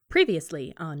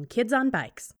Previously on Kids on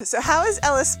Bikes. So how is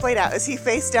Ellis splayed out? Is he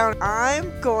face down?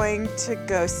 I'm going to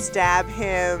go stab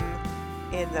him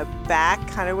in the back,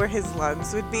 kind of where his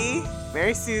lungs would be.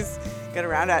 Mary Sue's going to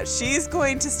round out. She's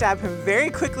going to stab him very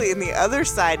quickly in the other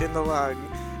side in the lung.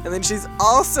 And then she's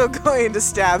also going to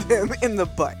stab him in the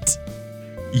butt.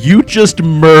 You just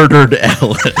murdered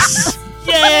Ellis.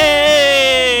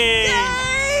 Yay!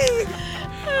 Yay!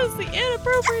 That was the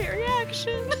inappropriate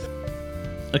reaction.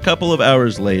 A couple of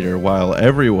hours later, while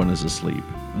everyone is asleep,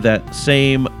 that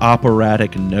same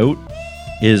operatic note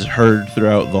is heard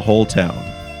throughout the whole town.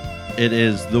 It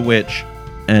is the witch,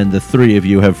 and the three of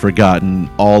you have forgotten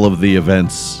all of the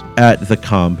events at the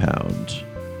compound.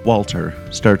 Walter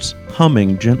starts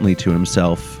humming gently to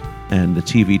himself, and the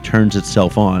TV turns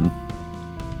itself on.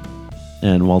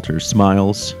 And Walter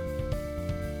smiles,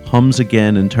 hums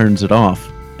again and turns it off,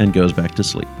 and goes back to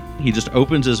sleep. He just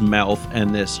opens his mouth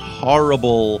and this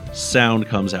horrible sound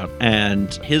comes out,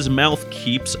 and his mouth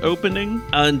keeps opening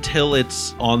until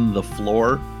it's on the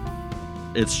floor.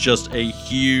 It's just a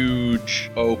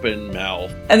huge open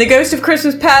mouth. And the ghost of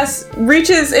Christmas Past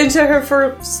reaches into her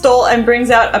fur stole and brings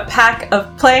out a pack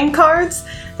of playing cards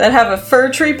that have a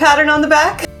fir tree pattern on the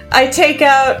back. I take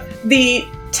out the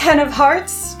 10 of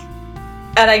hearts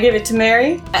and I give it to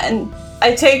Mary. And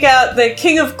I take out the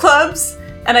King of clubs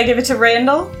and I give it to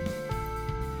Randall.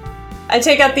 I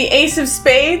take out the Ace of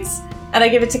Spades, and I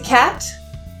give it to Kat.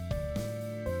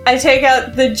 I take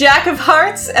out the Jack of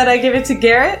Hearts, and I give it to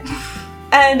Garrett.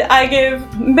 And I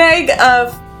give Meg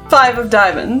a 5 of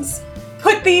Diamonds.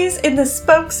 Put these in the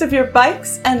spokes of your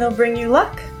bikes, and they'll bring you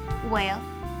luck. Well,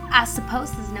 I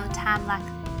suppose there's no time like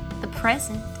the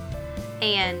present,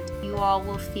 and you all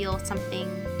will feel something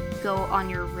go on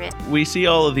your wrist. We see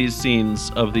all of these scenes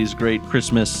of these great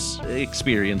Christmas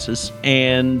experiences,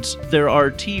 and there are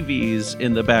TVs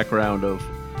in the background of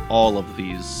all of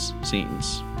these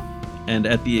scenes. And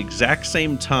at the exact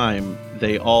same time,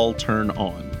 they all turn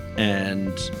on,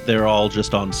 and they're all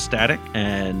just on static,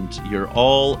 and you're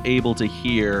all able to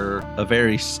hear a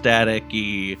very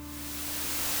static-y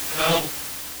help.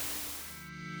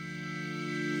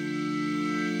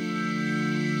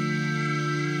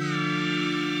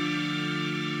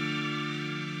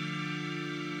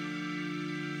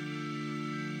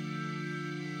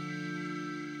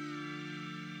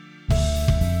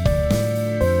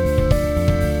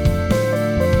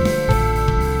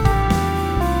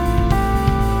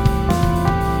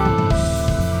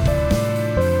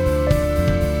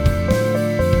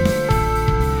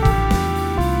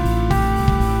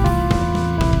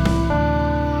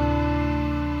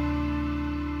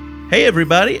 Hey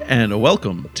everybody, and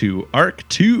welcome to Arc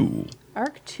 2.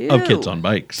 Arc 2. Of Kids on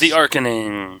Bikes. The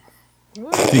Arcaning. The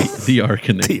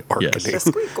Arcaning. The Arcaning. Yes.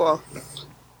 The squeakquel.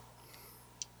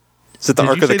 Is it the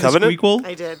Ark of the Covenant? Squeakquel?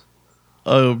 I did.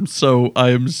 I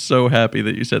am so happy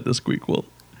that you said the Squeakquel.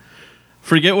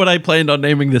 Forget what I planned on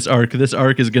naming this arc. This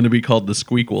arc is going to be called the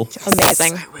Squeakquel.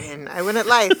 Amazing. I win. I win at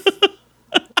life.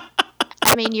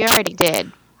 I mean, you already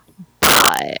did,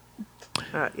 but...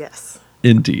 Yes.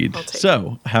 Indeed.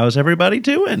 So, how's everybody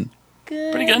doing?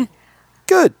 Good. Pretty good.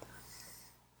 Good.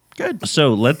 Good.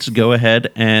 So, let's go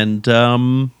ahead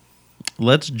and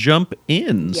let's jump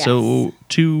in. Yes. So,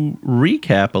 to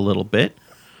recap a little bit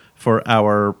for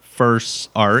our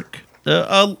first arc,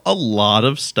 a lot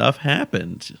of stuff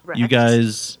happened. Correct. You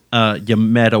guys, you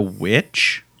met a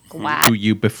witch Wow. who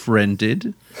you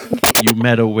befriended. You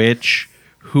met a witch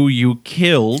who you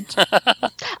killed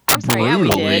I'm sorry, yeah, we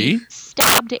brutally. did.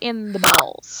 Stabbed in the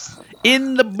balls.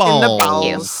 In the balls.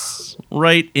 balls.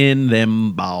 Right in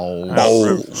them balls.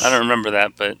 Balls. I don't remember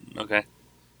that, but okay.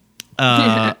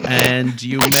 And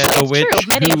you met a witch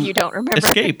True, many of who you don't remember.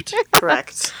 escaped.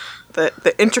 Correct.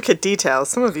 The intricate details,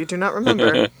 some of you do not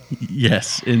remember.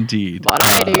 Yes, indeed. But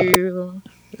I do.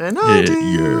 And I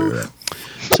do. Yeah.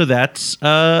 So that's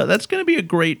going to be a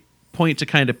great point to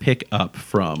kind of pick up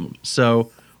from.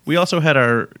 So we also had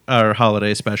our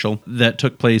holiday special that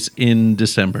took place in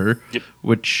December, Yep.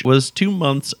 which was 2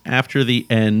 months after the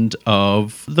end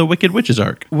of the Wicked Witches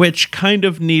arc, which kind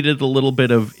of needed a little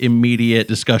bit of immediate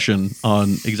discussion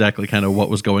on exactly kind of what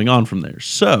was going on from there.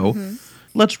 So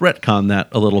let's retcon that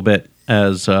a little bit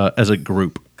as a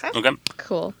group. Okay.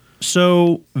 Cool.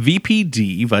 So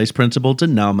VPD, Vice Principal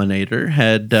Denominator,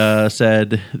 had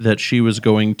said that she was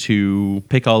going to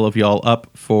pick all of y'all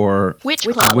up for Which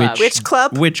club? Witch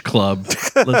Club? Witch Club.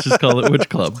 Let's just call it Witch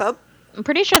Club. Club? I'm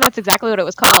pretty sure that's exactly what it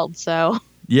was called, so...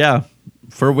 Yeah,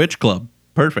 for Witch Club.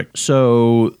 Perfect.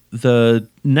 So the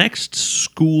next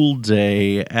school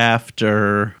day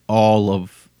after all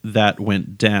of that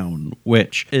went down,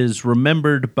 which is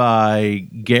remembered by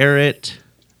Garrett,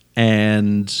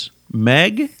 and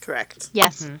Meg. Correct.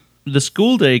 Yes. The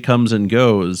school day comes and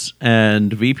goes,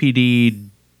 and VPD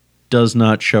does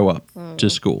not show up to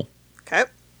school Okay.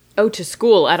 Oh, to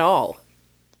school at all.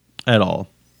 at all.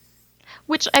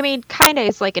 Which, I mean, kind of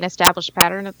is like an established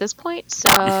pattern at this point, so...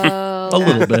 A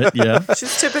little bit, yeah.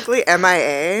 She's typically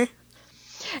MIA.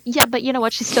 Yeah, but you know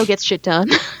what? She still gets shit done.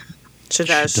 She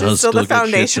does. She She's does still the still get shit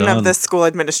foundation done. of the school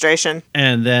administration.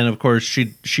 And then, of course,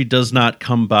 she does not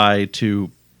come by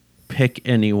to pick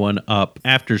anyone up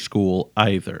after school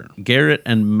either. Garrett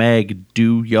and Meg,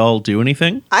 do y'all do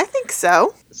anything? I think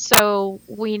so. So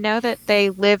we know that they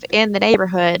live in the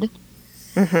neighborhood.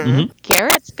 Mhm.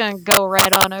 Garrett's gonna go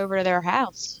right on over to their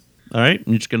house. All right,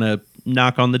 you're just gonna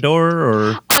knock on the door,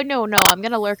 or Oh, no, I'm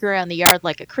gonna lurk around the yard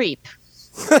like a creep.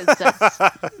 'Cause that's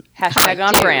Hashtag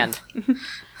on do. brand.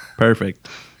 perfect.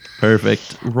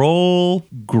 Roll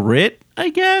grit, I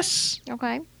guess.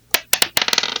 okay.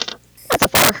 That's a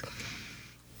 4.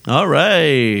 All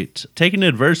right, take an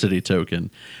adversity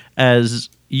token as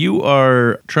you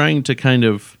are trying to kind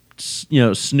of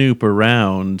snoop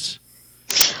around.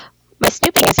 My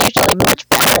snooping is usually much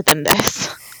better than this.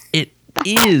 It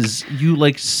is. You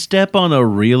like step on a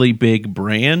really big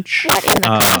branch. What in the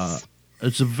cuss?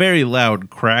 It's a very loud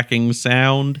cracking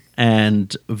sound,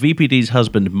 and VPD's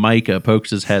husband Micah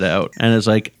pokes his head out and is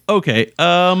like, "Okay,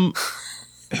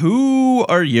 who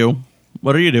are you?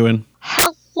 What are you doing?"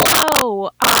 Hello.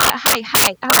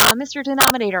 Hi. Mr.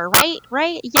 Denominator,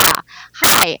 right? Yeah.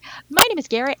 Hi. My name is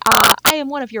Garrett. I am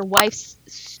one of your wife's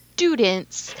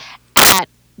students at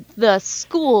the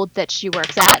school that she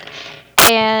works at.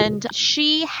 And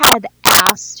she had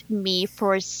asked me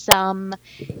for some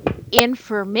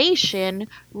information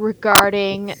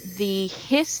regarding the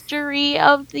history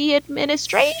of the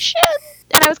administration.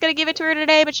 And I was going to give it to her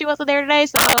today, but she wasn't there today,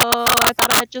 so I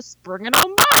thought I'd just bring it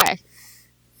on by.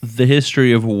 The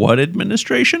history of what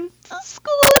administration? The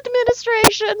school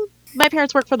administration. My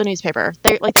parents work for the newspaper.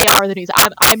 They are the news.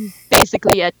 I'm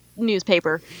basically a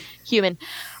newspaper human.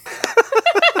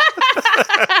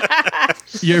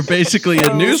 You're basically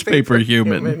a newspaper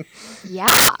human.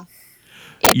 Yeah.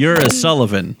 You're a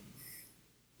Sullivan.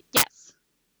 Yes.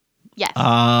 Yes.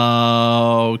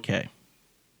 Okay.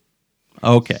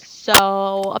 Okay.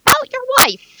 So, about your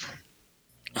wife.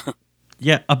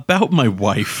 Yeah, about my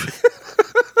wife.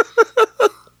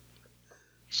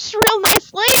 She's a real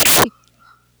nice lady.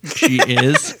 She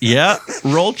is. Yeah.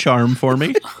 Roll charm for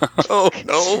me. Oh,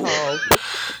 no.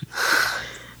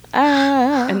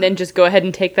 And then just go ahead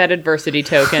and take that adversity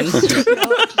token. Just go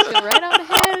right on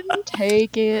ahead and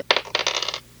take it.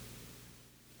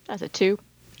 That's a 2.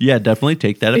 Yeah, definitely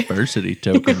take that adversity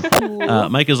token.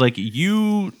 Mike is like,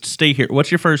 you stay here.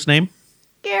 What's your first name?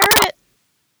 Garrett.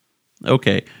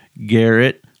 Okay.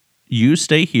 Garrett, you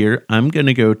stay here. I'm going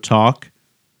to go talk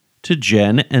to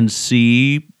Jen and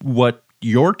see what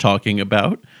you're talking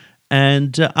about.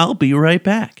 And I'll be right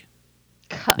back.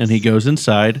 Cuss. And he goes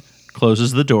inside,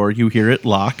 closes the door. You hear it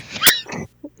lock.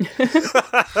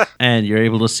 And you're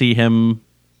able to see him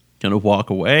kind of walk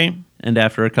away. And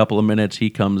after a couple of minutes, he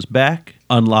comes back,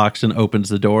 unlocks and opens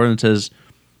the door and says,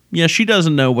 yeah, she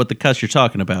doesn't know what the cuss you're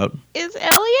talking about. Is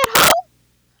Elliot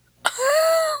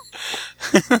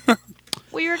home?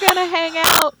 We were gonna hang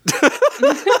out.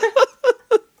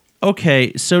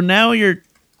 Okay, so now you're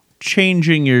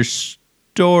changing your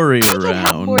story I can have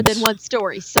around. more than one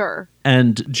story, sir.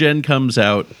 And Jen comes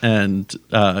out and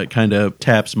kind of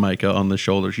taps Micah on the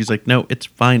shoulder. She's like, no, it's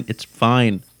fine. It's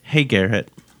fine. Hey, Garrett.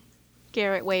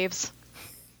 Garrett waves.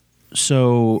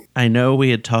 So I know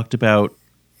we had talked about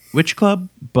Witch Club,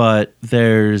 but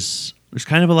there's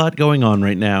kind of a lot going on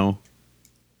right now.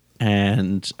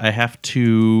 And I have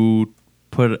to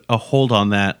put a hold on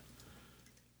that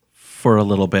for a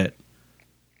little bit.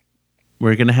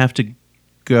 We're going to have to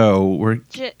go.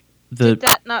 Did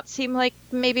that not seem like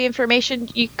maybe information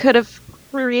you could have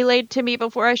relayed to me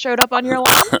before I showed up on your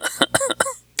lawn?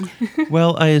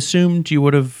 Well, I assumed you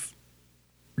would have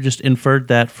just inferred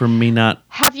that from me not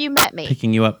Have you met me?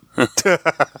 picking you up.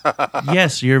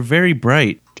 Yes, you're very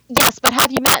bright. Yes, but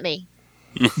have you met me?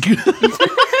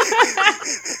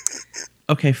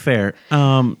 Okay, fair.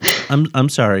 I'm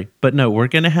sorry, but no, we're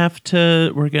gonna have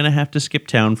to skip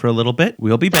town for a little bit.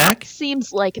 We'll be back.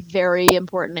 Seems like very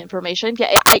important information.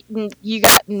 Yeah, I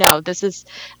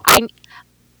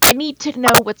need to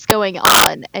know what's going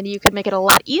on, and you could make it a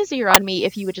lot easier on me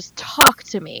if you would just talk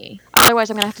to me. Otherwise,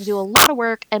 I'm gonna have to do a lot of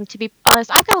work, and to be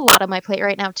honest, I've got a lot on my plate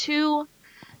right now too.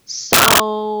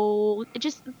 So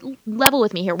just level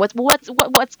with me here. What's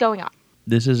going on?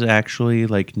 This is actually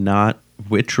like not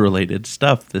witch-related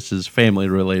stuff. This is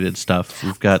family-related stuff.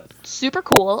 We've got... Super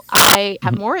cool. I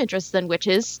have more interest than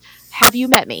witches. Have you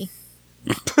met me?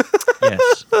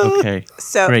 Yes. Okay.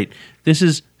 So- Great. This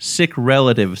is sick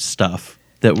relative stuff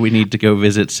that we need to go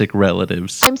visit sick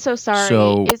relatives. I'm so sorry.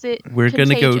 So Is it we're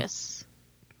gonna go- contagious?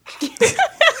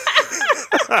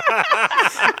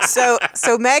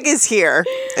 So Meg is here,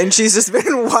 and she's just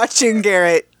been watching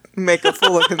Garrett make a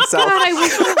fool of himself. God, I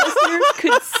wish the listeners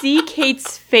could see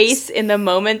Kate's face in the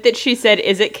moment that she said,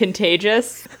 "Is it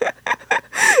contagious?"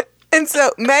 And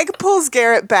so Meg pulls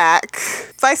Garrett back.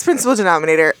 Vice Principal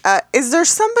Denominator, is there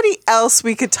somebody else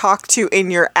we could talk to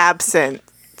in your absence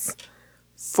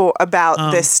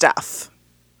about this stuff?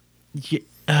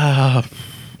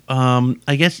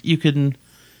 I guess you can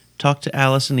talk to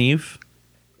Alice and Eve.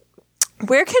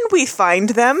 Where can we find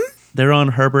them? They're on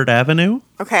Herbert Avenue.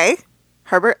 Okay.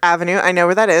 Herbert Avenue. I know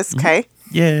where that is. Okay.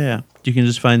 Yeah. You can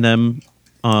just find them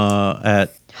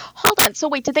at... Hold on. So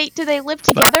wait, do they live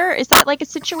together? Is that like a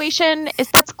situation?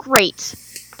 That's great.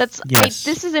 That's Yes.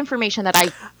 this is information that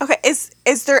I Okay.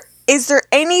 Is there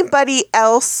anybody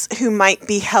else who might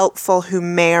be helpful who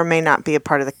may or may not be a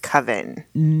part of the coven?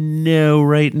 No,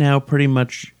 right now, pretty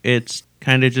much, it's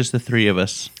kind of just the three of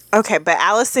us. Okay, but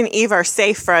Alice and Eve are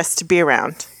safe for us to be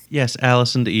around. Yes,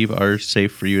 Alice and Eve are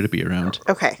safe for you to be around.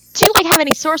 Okay. do you like have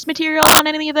any source material on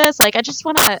any of this? Like I just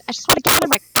wanna gather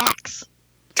my facts.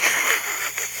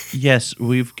 Yes,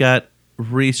 we've got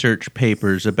research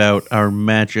papers about our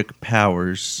magic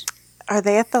powers. Are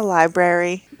they at the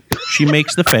library? She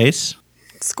makes the face.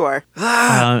 Score.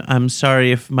 I'm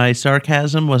sorry if my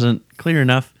sarcasm wasn't clear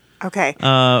enough. Okay.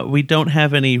 We don't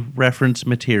have any reference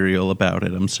material about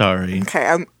it. I'm sorry.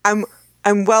 Okay.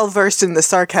 I'm well versed in the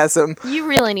sarcasm. You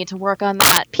really need to work on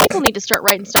that. People need to start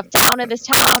writing stuff down in this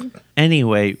town.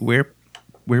 Anyway,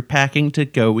 we're packing to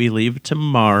go. We leave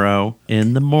tomorrow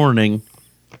in the morning,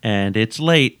 and it's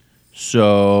late,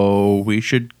 so we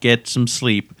should get some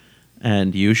sleep,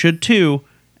 and you should too,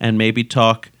 and maybe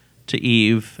talk to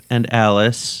Eve and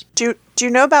Alice. Do you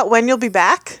know about when you'll be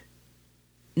back?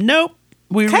 Nope,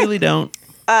 we Okay. really don't.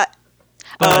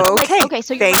 Okay. Okay,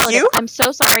 so you're Thank relative. you. I'm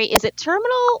so sorry. Is it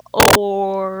terminal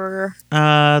or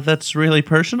That's really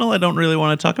personal. I don't really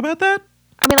want to talk about that.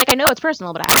 I mean like I know it's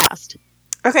personal, but I asked.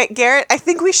 Okay, Garrett, I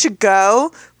think we should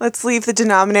go. Let's leave the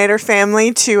Denominator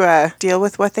family to deal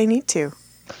with what they need to.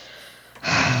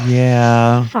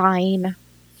 Yeah. Fine.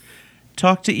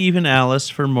 Talk to Eve and Alice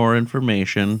for more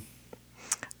information.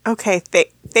 Okay,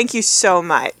 thank you so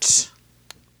much.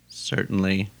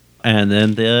 Certainly. And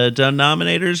then the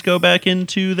Denominators go back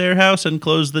into their house and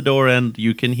close the door, and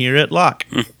you can hear it lock.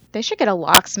 They should get a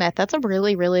locksmith. That's a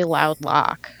really, really loud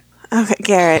lock.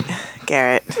 Okay,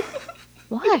 Garrett,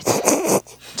 What?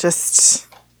 just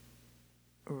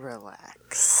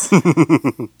relax.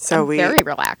 So I'm very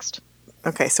relaxed.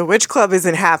 Okay, so Witch Club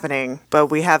isn't happening, but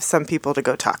we have some people to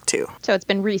go talk to. So it's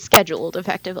been rescheduled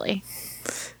effectively.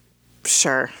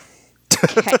 Sure.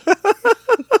 Okay.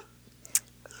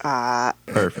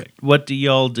 Perfect. What do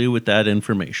y'all do with that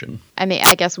information? I mean,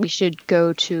 I guess we should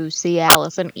go to see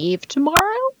Alice and Eve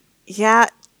tomorrow. Yeah,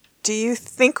 do you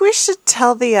think we should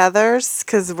tell the others?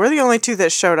 Because we're the only two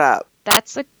that showed up.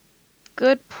 That's a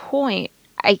good point.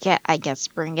 I guess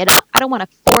bring it up. I don't want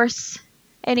to force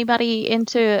anybody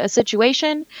into a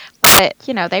situation, but,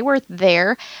 you know, they were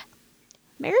there.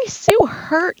 Mary Sue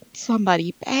hurt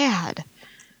somebody bad.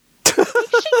 I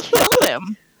think she killed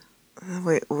him.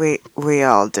 We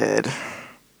all did.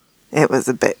 It was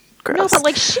a bit gross. No, but,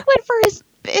 like, she went for his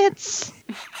bits.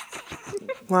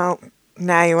 Well,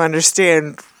 now you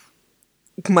understand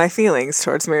my feelings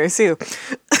towards Mary Sue.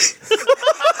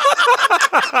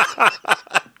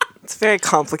 It's a very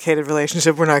complicated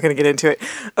relationship. We're not going to get into it.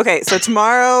 Okay, so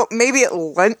tomorrow, maybe at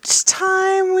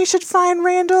lunchtime, we should find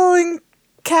Randall and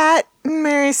Kat and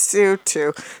Mary Sue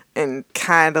too, and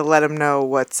kind of let them know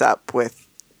what's up with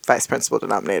Vice Principal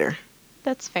Denominator.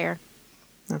 That's fair.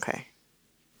 Okay.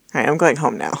 All right, I'm going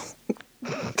home now.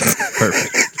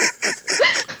 Perfect.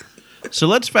 So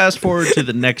let's fast forward to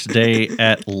the next day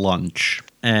at lunch.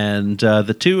 And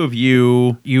the two of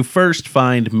you first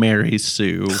find Mary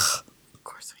Sue Of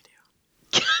course we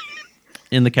do.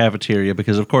 in the cafeteria,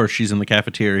 because of course she's in the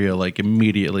cafeteria like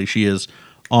immediately. She is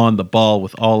on the ball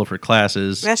with all of her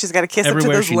classes. Yeah, she's got to kiss up to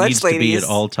Everywhere those she lunch needs ladies. to be at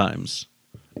all times.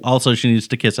 Also, she needs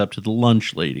to kiss up to the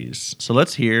lunch ladies. So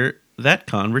let's hear that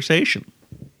conversation.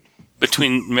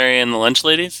 Between Mary and the lunch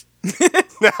ladies?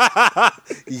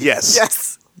 Yes.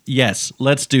 Yes. Yes,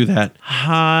 let's do that.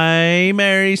 Hi,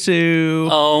 Mary Sue.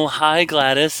 Oh, hi,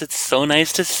 Gladys. It's so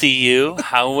nice to see you.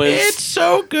 How was... It's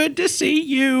so good to see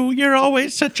you. You're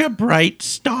always such a bright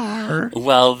star.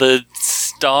 Well, the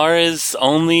star is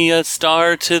only a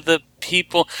star to the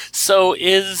people. So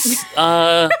is,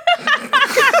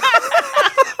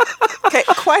 Okay,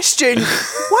 question.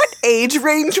 What age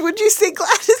range would you say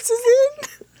Gladys is in?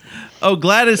 Oh,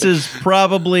 Gladys is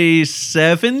probably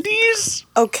 70s?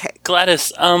 Okay.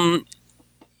 Gladys, how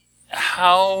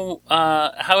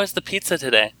is the pizza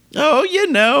today?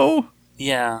 Oh,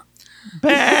 Yeah.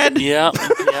 bad. Yep.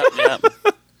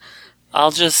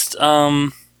 I'll just,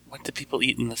 what did people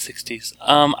eat in the 60s?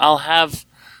 I'll have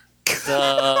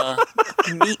the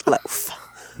Meatloaf.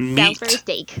 meat. Salisbury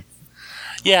steak.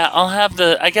 Yeah,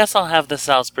 I guess I'll have the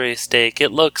Salisbury steak.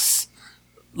 It looks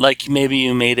like maybe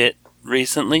you made it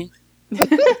recently.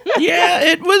 Yeah,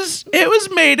 it was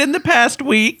made in the past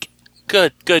week.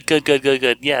 Good.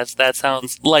 Yes, that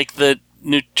sounds like the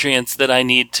nutrients that I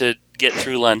need to get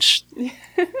through lunch.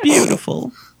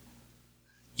 Beautiful.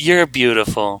 You're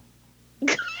beautiful.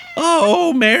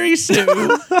 Oh, Mary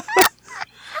Sue.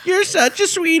 You're such a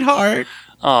sweetheart.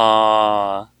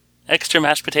 Aww. Extra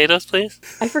mashed potatoes, please?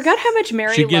 I forgot how much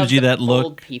Mary She gives loves you that look.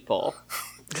 old people.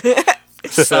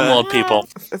 Some old people.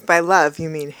 If by love you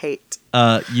mean hate.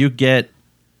 You get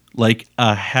like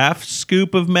a half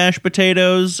scoop of mashed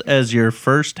potatoes as your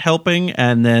first helping,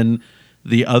 and then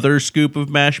the other scoop of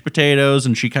mashed potatoes,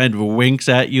 and she kind of winks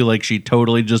at you like she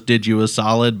totally just did you a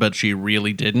solid, but she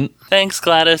really didn't. Thanks,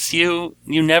 Gladys. You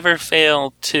never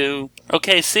fail to...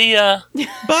 Okay, see ya.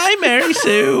 Bye, Mary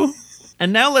Sue.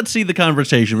 And now let's see the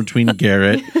conversation between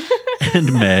Garrett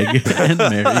and Meg and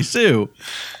Mary Sue.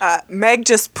 Meg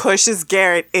just pushes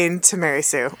Garrett into Mary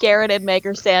Sue. Garrett and Meg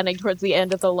are standing towards the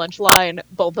end of the lunch line,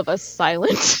 both of us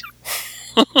silent.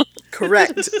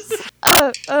 Correct.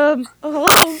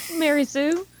 Hello, Mary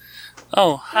Sue.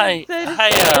 Oh, hi. You Hi,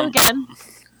 again.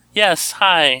 yes,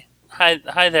 hi.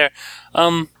 Hi there.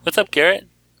 What's up, Garrett?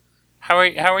 How are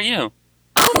you?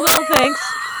 Well, thanks.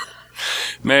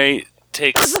 Mary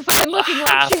takes It's a fine looking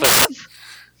half lunch you have.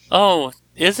 Oh,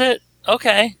 is it?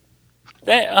 Okay.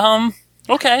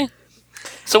 Okay.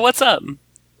 So what's up?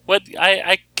 What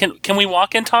can we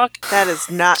walk and talk? That is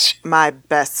not my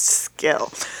best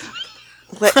skill.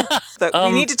 Look,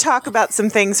 we need to talk about some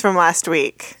things from last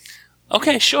week.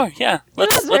 Okay, sure. Yeah.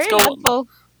 That's Let's very go. eventful.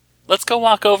 Let's go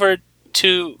walk over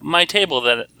to my table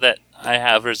that I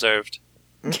have reserved.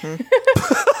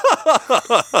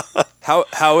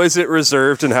 How is it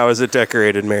reserved and how is it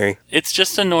decorated, Mary? It's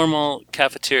just a normal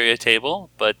cafeteria table,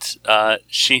 but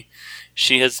she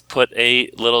has put a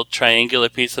little triangular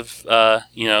piece of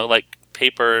like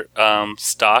paper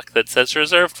stock that says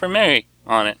reserved for Mary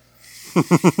on it.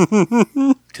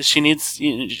 Because she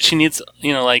needs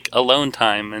like alone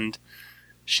time, and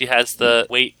she has the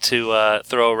weight to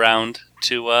throw around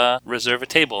to reserve a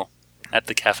table at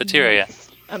the cafeteria.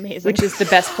 Amazing. Which is the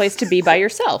best place to be by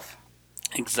yourself.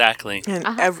 Exactly. In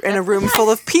a room full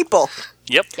of people.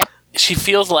 Yep. She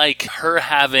feels like her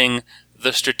having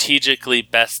the strategically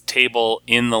best table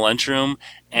in the lunchroom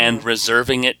and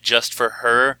reserving it just for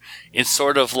her is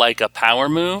sort of like a power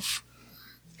move.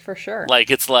 For sure. Like,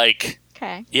 it's like,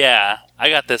 Okay. yeah, I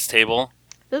got this table.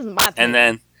 This is my And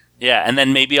then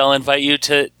maybe I'll invite you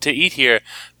to eat here,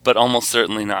 but almost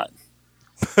certainly not.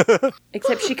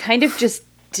 Except she kind of just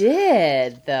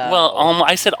did, though. Well,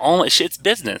 I said almost. It's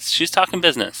business. She's talking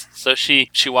business. So she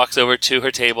walks over to her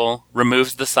table,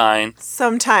 removes the sign.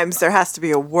 Sometimes there has to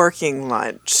be a working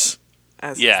lunch,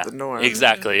 as is the norm.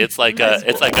 Exactly. It's like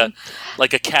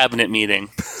a cabinet meeting.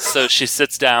 So she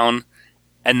sits down,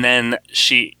 and then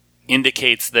she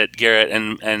indicates that Garrett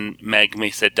and Meg may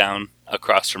sit down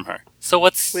across from her. So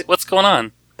what's going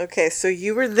on? Okay, so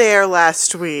you were there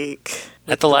last week.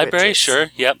 At the library? witches.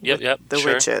 Sure. Yep. The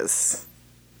Sure. witches.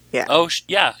 Yeah. Oh,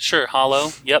 yeah, sure.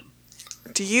 Hollow. Yep.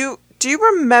 Do you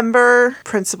remember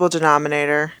principal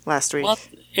denominator last week? Well,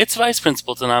 it's vice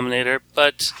principal denominator,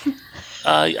 but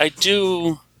I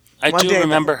do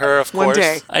remember her, of One course.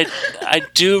 day. I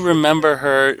do remember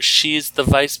her. She's the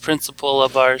vice principal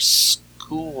of our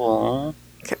school.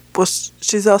 Okay. Well,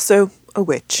 she's also a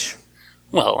witch.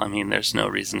 Well, I mean, there's no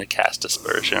reason to cast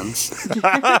aspersions.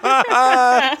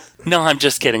 No, I'm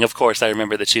just kidding. Of course, I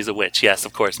remember that she's a witch. Yes,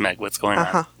 of course, Meg. What's going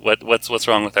on? What's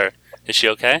wrong with her? Is she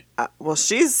okay? Well,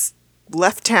 she's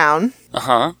left town.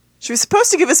 Uh-huh. She was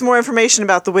supposed to give us more information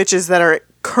about the witches that are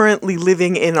currently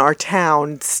living in our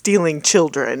town, stealing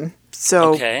children.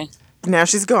 So Okay. now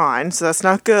she's gone, so that's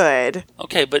not good.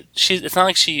 Okay, but it's not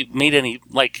like she made any,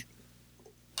 like,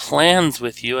 plans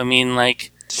with you. I mean,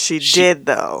 like... She did,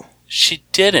 though. She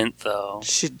didn't, though.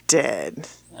 She did.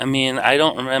 I mean, I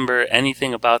don't remember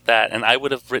anything about that, and I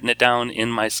would have written it down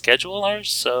in my scheduler,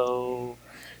 so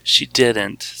she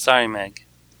didn't. Sorry, Meg.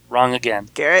 Wrong again.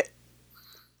 Garrett?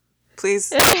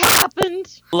 Please? It happened.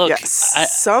 happened. Look,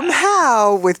 Yes.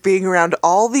 Somehow, with being around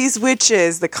all these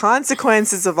witches, the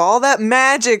consequences of all that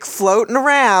magic floating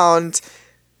around,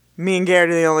 me and Garrett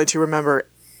are the only two remember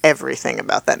everything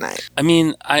about that night. I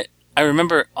mean, I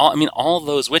remember all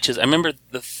those witches. I remember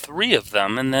the 3 of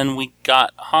them, and then we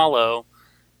got Hollow,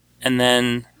 and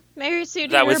then Mary Sue,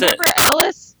 do that you was remember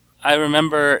Alice? I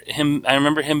remember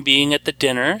him being at the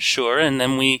dinner, sure, and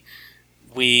then we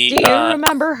Do you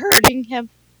remember hurting him?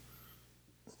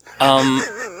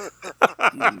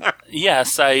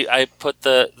 Yes, I put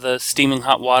the steaming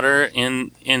hot water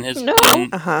in his No.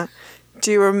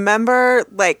 Do you remember,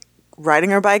 like,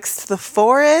 riding our bikes to the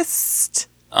forest?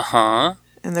 Uh-huh.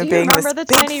 And there Do you being remember this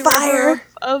the big tiny fire?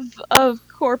 river of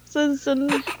corpses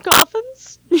and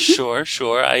coffins? Sure.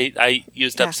 I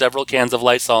used up several cans of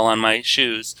Lysol on my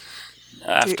shoes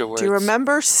afterwards. Do you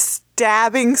remember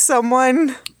stabbing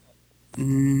someone?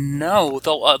 No,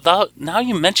 though now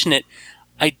you mention it,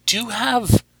 I do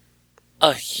have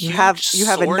a huge You have a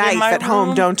sword in knife my at home,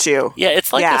 room. don't you? Yeah,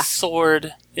 it's like Yeah. a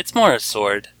sword. It's more a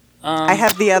sword. I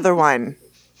have the other one.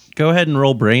 Go ahead and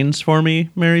roll brains for me,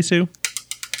 Mary Sue.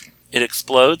 It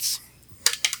explodes.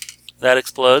 That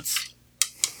explodes.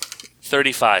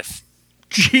 35.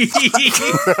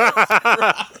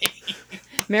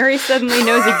 Mary suddenly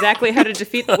knows exactly how to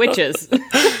defeat the witches.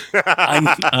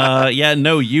 Yeah,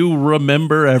 no, you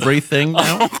remember everything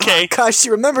now. Okay. Gosh, she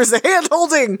remembers the hand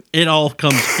holding. It all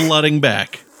comes flooding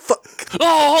back.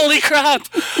 Oh, holy crap!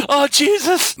 Oh,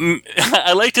 Jesus!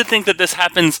 I like to think that this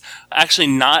happens actually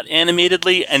not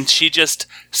animatedly, and she just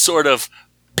sort of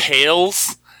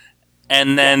pales,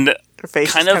 and then Her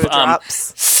face kind just of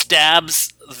drops.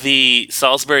 stabs the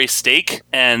Salisbury steak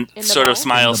and In the sort of balls?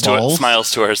 smiles In the to balls?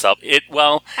 smiles to herself.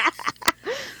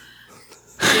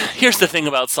 Here's the thing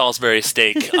about Salisbury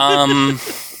steak.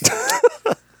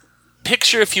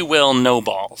 Picture, if you will, no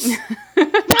balls.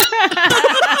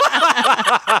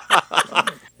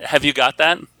 Have you got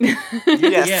that?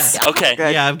 Yes. Yeah. Okay.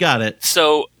 Good. Yeah, I've got it.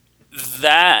 So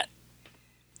that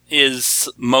is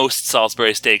most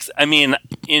Salisbury steaks. I mean,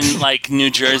 in like New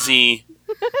Jersey,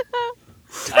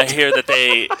 I hear that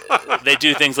they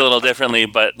do things a little differently,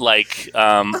 but like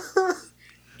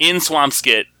in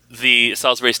Swampskit, the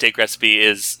Salisbury steak recipe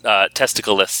is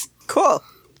testicleless. Cool.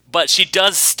 But she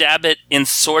does stab it in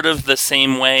sort of the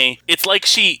same way. It's like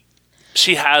she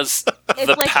has It's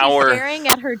the like power. she's staring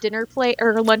at her dinner plate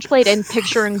or her lunch plate and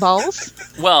picturing balls.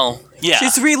 Well, yeah.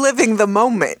 She's reliving the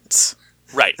moment.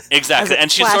 Right, exactly. As it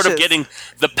And she's sort of flashes. getting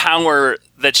the power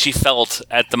that she felt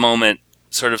at the moment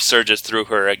sort of surges through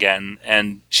her again.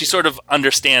 And she sort of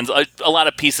understands. A lot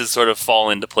of pieces sort of fall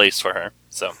into place for her.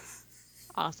 So,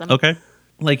 Awesome. Okay.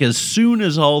 Like, as soon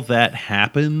as all that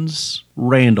happens,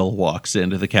 Randall walks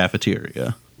into the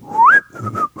cafeteria.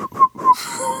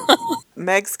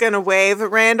 Meg's gonna wave at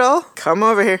Randall. Come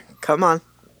over here. Come on.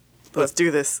 Let's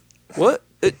do this. What?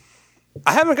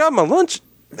 I haven't got my lunch.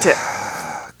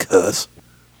 Cuss.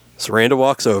 So Randall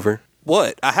walks over.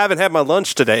 What? I haven't had my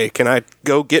lunch today. Can I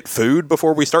go get food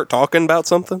before we start talking about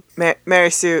something?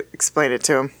 Mary Sue, explain it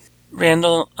to him.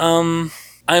 Randall,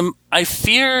 I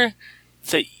fear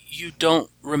that you don't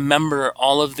remember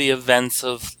all of the events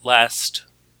of last.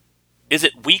 Is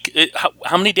it week?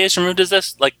 How many days removed is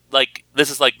this? Like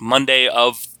this is like Monday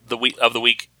of the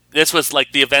week. This was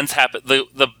like the events happened.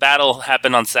 The battle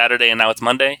happened on Saturday, and now it's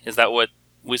Monday. Is that what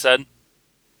we said?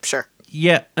 Sure.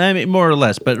 Yeah, I mean, more or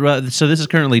less. But so this is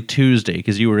currently Tuesday,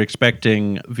 because you were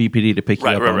expecting VPD to pick you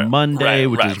up on Monday,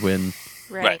 which is when.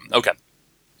 Right. Okay.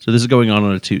 So this is going on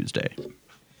a Tuesday.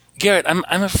 Garrett, I'm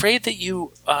afraid that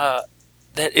you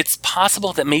that it's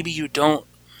possible that maybe you don't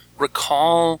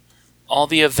recall all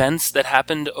the events that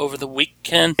happened over the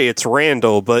weekend. Hey, it's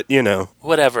Randall, but you know.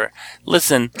 Whatever.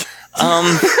 Listen,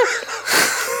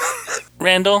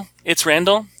 Randall, it's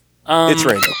Randall. It's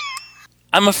Randall.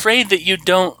 I'm afraid that you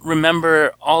don't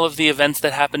remember all of the events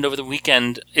that happened over the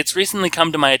weekend. It's recently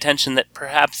come to my attention that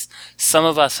perhaps some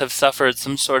of us have suffered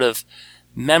some sort of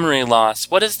memory loss.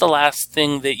 What is the last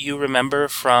thing that you remember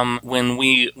from when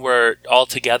we were all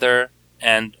together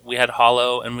and we had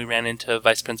Hollow and we ran into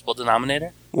Vice Principal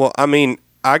Denominator? Well, I mean,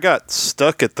 I got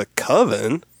stuck at the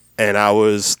coven, and I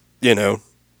was,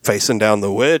 facing down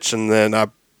the witch, and then I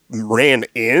ran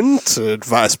into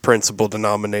Vice Principal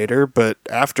Denominator, but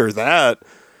after that,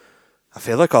 I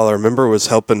feel like all I remember was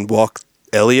helping walk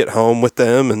Elliot home with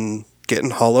them and getting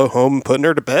Hollow home and putting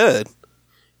her to bed.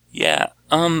 Yeah,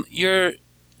 you're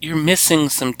missing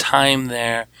some time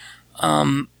there.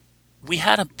 We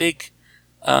had a big,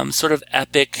 sort of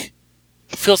epic,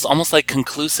 feels almost like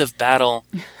conclusive battle.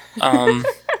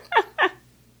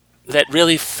 that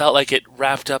really felt like it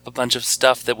wrapped up a bunch of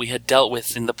stuff that we had dealt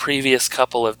with in the previous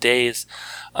couple of days.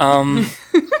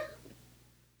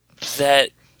 That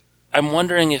I'm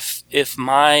wondering if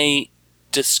my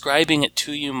describing it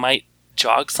to you might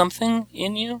jog something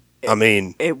in you. I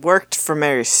mean, It worked for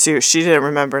Mary Sue. She didn't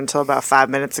remember until about 5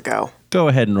 minutes ago. Go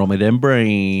ahead and roll me them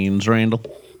brains, Randall.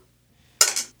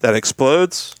 that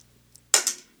explodes.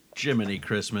 Jiminy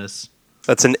Christmas.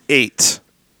 That's an 8.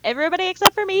 Everybody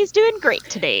except for me is doing great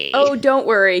today. Oh, don't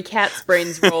worry. Cat's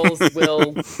brains rolls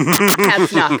will...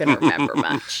 Cat's not going to remember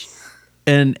much.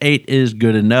 An 8 is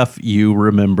good enough. You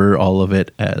remember all of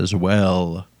it as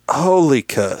well. Holy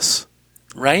cuss.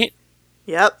 Right?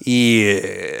 Yep.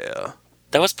 Yeah.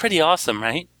 That was pretty awesome,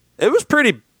 right? It was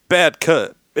pretty bad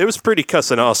cut. It was pretty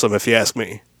cussing awesome, if you ask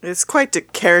me. It's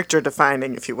quite character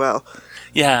defining, if you will.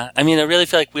 Yeah, I mean, I really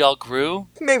feel like we all grew.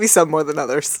 Maybe some more than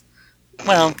others.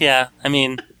 Well, yeah, I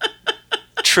mean,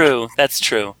 true, that's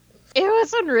true. It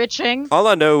was enriching. All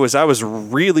I know is I was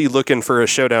really looking for a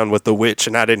showdown with the witch,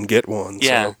 and I didn't get one.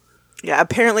 Yeah. So. Yeah,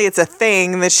 apparently it's a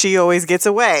thing that she always gets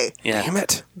away. Yeah. Damn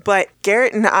it. But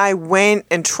Garrett and I went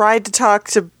and tried to talk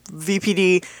to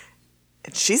VPD,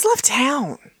 and she's left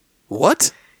town.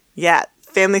 What? Yeah,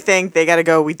 family thing. They gotta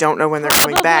go. We don't know when they're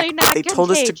coming Probably back. not They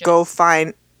told us to contagious. go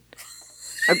find.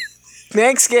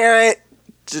 Thanks, Garrett.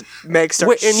 Just Meg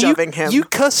starts shoving him. You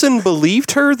cussin'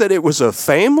 believed her that it was a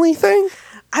family thing?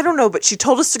 I don't know, but she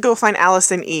told us to go find Alice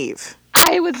and Eve.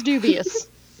 I was dubious.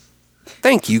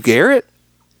 Thank you, Garrett.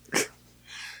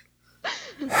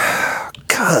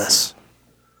 Cuss.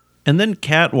 And then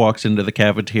Kat walks into the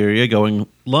cafeteria going,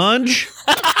 lunch?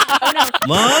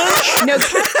 Lunch? No,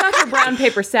 Cat's got her brown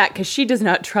paper sack because she does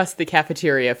not trust the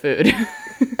cafeteria food.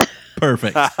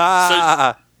 Perfect.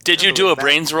 So, did you do a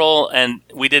brains roll and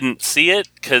we didn't see it?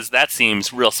 Because that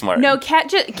seems real smart. No, Cat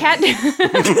Cat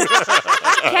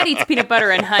eats peanut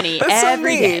butter and honey That's so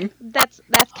every day. mean. That's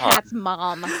Kat's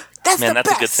mom. That's Man, the that's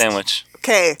best. a good sandwich.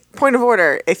 Okay, point of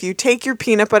order. If you take your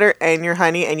peanut butter and your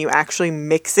honey and you actually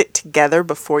mix it together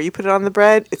before you put it on the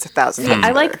bread, it's 1,000 times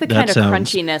I like the That kind of sounds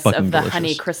crunchiness fucking of the delicious.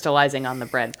 honey crystallizing on the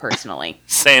bread, personally.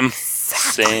 Same.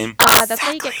 That's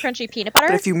how you get crunchy peanut butter.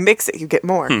 But if you mix it, you get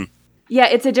more. Yeah,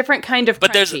 it's a different kind of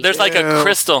But crunchy. there's like a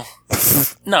crystal.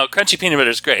 No, crunchy peanut butter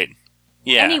is great.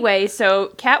 Yeah. Anyway, so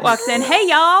Kat walks in. Hey,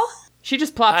 y'all! She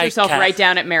just plops Hi, herself Kat. right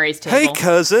down at Mary's Hey, table.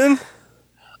 cousin.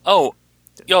 Oh,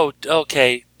 yo,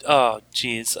 okay. Oh,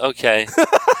 jeez. Okay.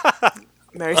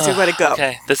 Mary Sue, let it go.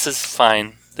 Okay, this is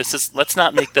fine. Let's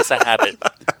not make this a habit.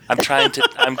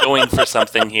 I'm going for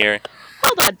something here.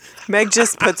 Hold on. Meg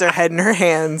just puts her head in her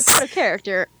hands. Out of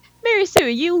character. Mary Sue,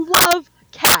 you love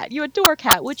Kat. You adore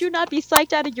Kat. Would you not be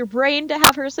psyched out of your brain to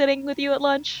have her sitting with you at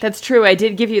lunch? That's true. I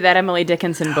did give you that Emily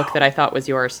Dickinson book that I thought was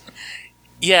yours.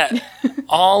 Yeah,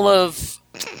 all of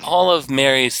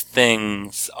Mary's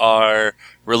things are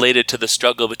related to the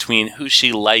struggle between who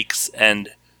she likes and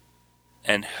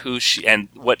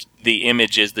what the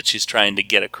image is that she's trying to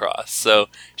get across. So,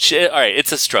 all right,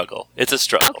 it's a struggle. It's a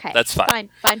struggle. Okay. That's fine.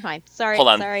 Fine. Sorry. Hold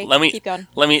on. Sorry. Let me keep going.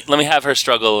 Let me have her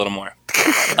struggle a little more.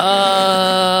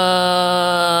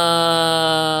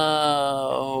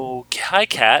 Hi,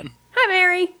 Kat. Hi,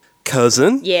 Mary.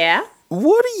 Cousin, Yeah?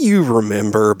 what do you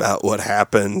remember about what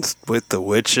happened with the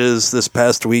witches this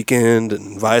past weekend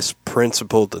and vice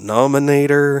principal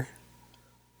denominator?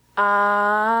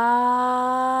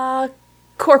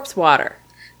 Corpse water.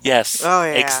 Yes. Oh,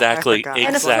 yeah, I Exactly. forgot. And a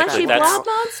Exactly. fleshy That's blob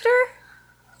monster?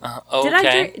 Did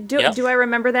okay. do I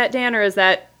remember that, Dan, or is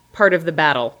that part of the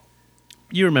battle?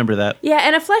 You remember that. Yeah,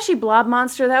 and a fleshy blob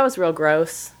monster, that was real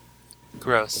gross.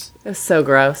 Gross. It was so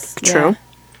gross. True.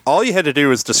 All you had to do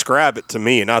was describe it to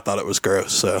me, and I thought it was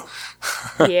gross, so.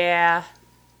 Yeah. Yeah.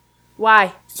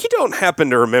 Why? You don't happen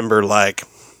to remember, like,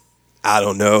 I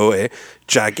don't know, a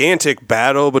gigantic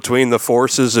battle between the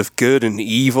forces of good and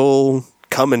evil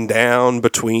coming down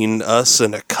between us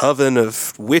and a coven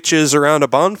of witches around a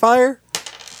bonfire?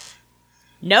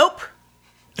 Nope.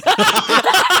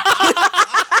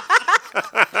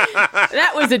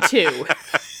 That was a 2.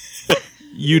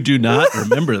 You do not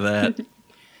remember that.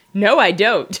 No, I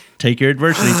don't. Take your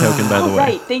adversity token, by the way.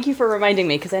 Right. Thank you for reminding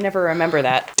me, because I never remember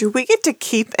that. Do we get to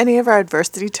keep any of our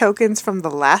adversity tokens from the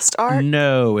last arc?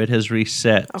 No, it has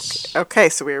reset. Okay,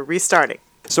 so we're restarting.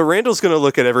 So Randall's going to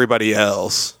look at everybody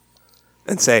else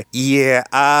and say, yeah,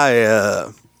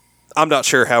 I'm not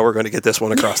sure how we're going to get this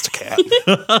one across to Kat.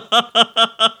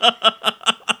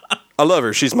 I love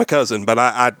her. She's my cousin, but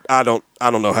I don't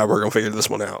know how we're going to figure this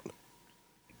one out.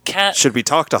 Kat. Should we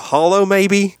talk to Hollow,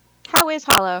 maybe? How is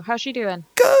Hollow? How's she doing?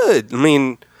 Good. I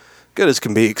mean, good as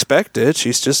can be expected.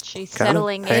 She's just She's kind of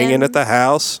settling hanging in. at the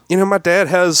house. You know, my dad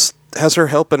has has her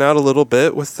helping out a little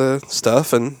bit with the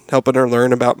stuff and helping her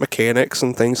learn about mechanics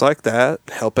and things like that,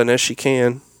 helping as she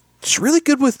can. She's really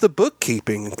good with the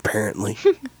bookkeeping, apparently.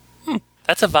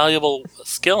 That's a valuable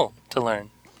skill to learn.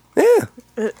 Yeah.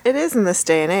 It is in this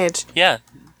day and age. Yeah.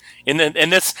 In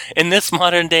this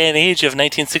modern day and age of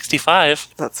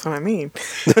 1965. That's what I mean.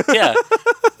 Yeah.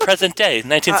 Present day,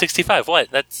 1965. What?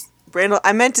 That's... Randall,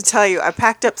 I meant to tell you, I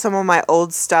packed up some of my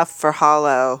old stuff for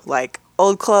Hollow, like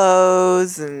old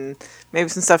clothes and maybe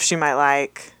some stuff she might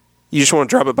like. You just want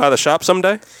to drop it by the shop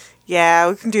someday? Yeah,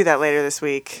 we can do that later this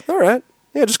week. All right.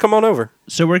 Yeah, just come on over.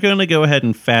 So we're going to go ahead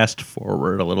and fast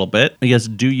forward a little bit. I guess,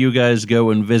 do you guys go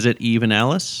and visit Eve and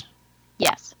Alice?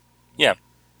 Yes. Yeah.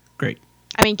 Great.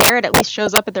 I mean, Garrett at least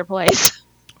shows up at their place.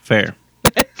 Fair.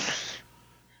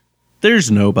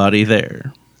 There's nobody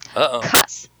there. Uh-oh.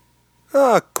 Cuss.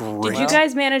 Oh, great. Did you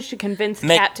guys manage to convince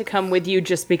Meg- Kat to come with you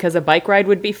just because a bike ride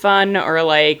would be fun, or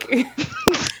like?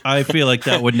 I feel like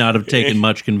that would not have taken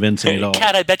much convincing at all.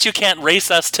 Kat, I bet you can't race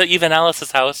us to even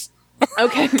Alice's house.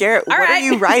 Okay, Garrett, All what are right.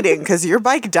 you riding? Because your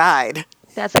bike died.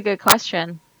 That's a good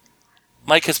question.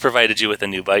 Mike has provided you with a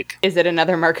new bike. Is it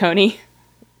another Marconi?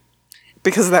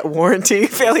 Because of that warranty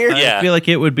failure? Yeah. I feel like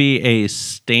it would be a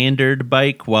standard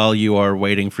bike while you are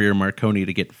waiting for your Marconi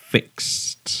to get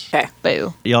fixed. Okay.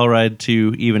 Boo. Y'all ride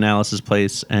to Eve and Alice's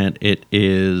place, and it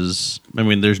is... I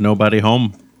mean, there's nobody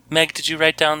home. Meg, did you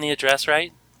write down the address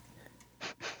right?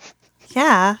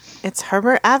 Yeah, it's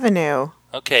Herbert Avenue.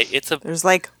 Okay, it's a...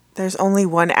 There's only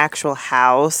one actual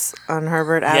house on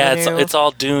Herbert Yeah, Avenue. it's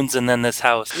all dunes and then this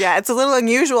house. Yeah, it's a little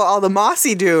unusual, all the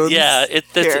mossy dunes. Yeah, here,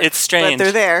 it's strange. But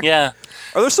they're there. Yeah.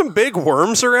 Are there some big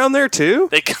worms around there, too?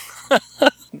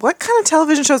 What kind of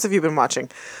television shows have you been watching?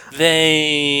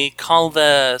 They call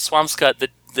the Swampscott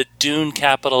the dune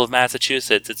capital of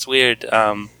Massachusetts. It's weird.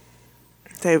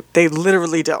 They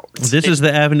literally don't. This is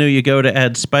the avenue you go to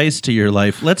add spice to your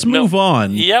life. Let's move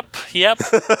on. Yep.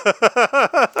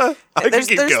 I can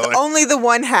keep There's going. only the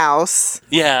one house.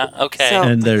 Yeah, okay. So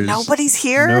And there's nobody's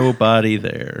here? nobody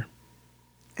there.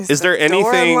 Is there the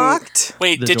door anything- unlocked?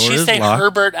 Wait, The did door she is say locked.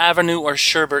 Herbert Avenue or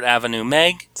Sherbert Avenue?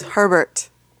 Meg? It's Herbert.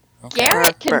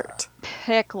 Garrett can Herbert.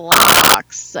 pick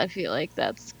locks. I feel like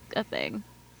that's a thing.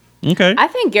 Okay. I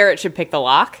think Garrett should pick the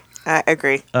lock. I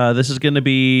agree. This is going to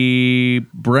be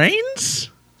brains?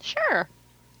 Sure.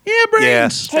 Yeah,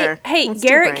 brains. Sure. Hey, Let's do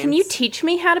Garrett, can you brains. teach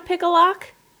me how to pick a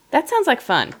lock? That sounds like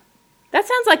fun. That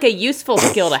sounds like a useful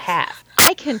skill to have.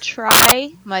 I can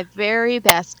try my very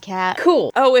best, Cat.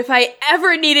 Cool. Oh, if I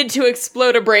ever needed to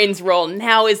explode a brains roll,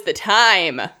 now is the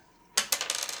time.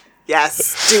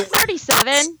 Yes. Do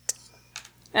 37.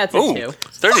 That's a Ooh, 2. Okay.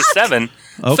 37?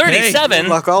 37?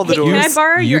 unlock all the Hey, can I doors.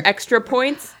 borrow you- your extra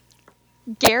points?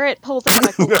 Garrett pulls out a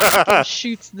Glock and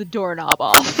shoots the doorknob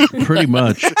off. Pretty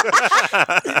much.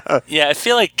 Yeah, I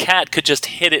feel like Kat could just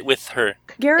hit it with her.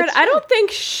 Garrett, I don't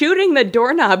think shooting the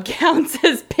doorknob counts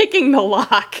as picking the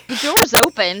lock. The door's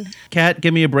open. Kat,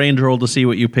 give me a brains roll to see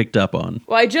what you picked up on.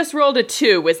 Well, I just rolled a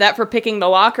 2. Was that for picking the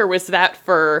lock, or was that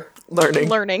for... Learning.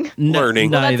 Learning.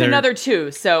 Learning. Well, that's Neither. another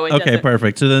 2, so it Okay, doesn't...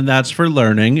 perfect. So then that's for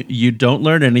learning. You don't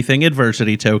learn anything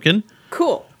adversity token.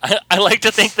 Cool. I like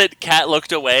to think that Kat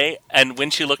looked away, and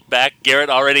when she looked back, Garrett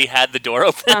already had the door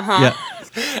open. Yeah.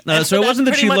 So it wasn't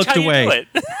that that's she pretty much looked how you away.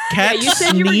 do it. Kat You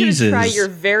said you were going to sneezes. try your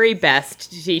very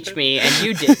best to teach me, and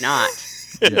you did not.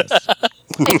 Yes.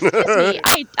 Excuse me,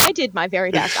 I did my very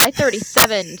best. I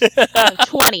 37 out of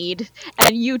 20'd,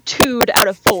 and you 2'd out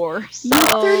of 4. So.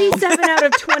 You 37 out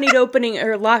of 20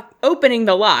 opening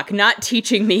the lock, not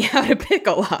teaching me how to pick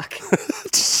a lock.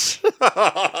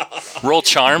 Roll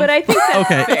charm. But I think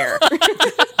that's Okay.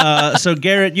 fair. So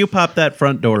Garrett, you pop that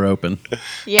front door open,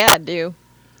 Yeah, I do.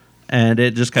 and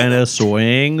it just kind of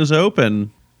swings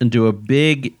open into a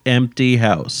big empty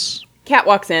house. Cat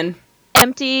walks in.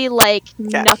 Empty, like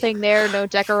nothing there, no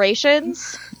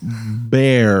decorations.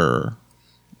 Bare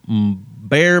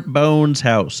bones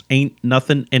house. Ain't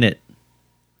nothing in it.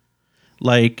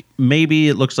 Like, maybe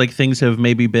it looks like things have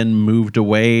maybe been moved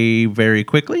away very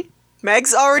quickly.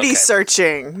 Meg's already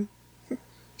searching.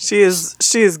 She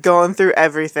is going through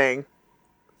everything.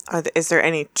 Is there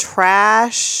any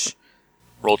trash?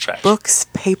 Roll trash. Books?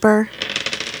 Paper?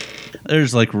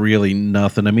 There's like really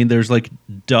nothing. I mean, there's like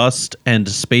dust and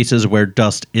spaces where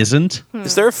dust isn't.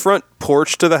 Is there a front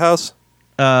porch to the house?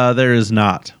 There is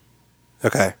not.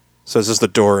 Okay. So is this the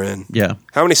door in? Yeah.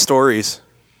 How many stories?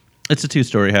 It's a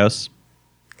 2-story house.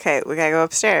 Okay, we gotta go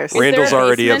upstairs. there Randall's a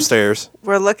already basement? upstairs.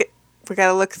 We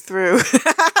gotta look through.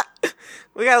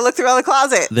 We gotta look through all the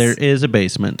closets. There is a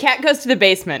basement. Cat goes to the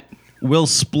basement. We'll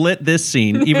split this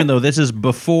scene, even though this is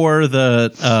before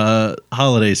the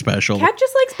holiday special. Cat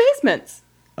just likes basements.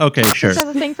 Okay, sure. There's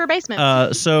a thing for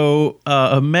basements. So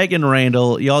Meg and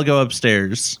Randall, y'all go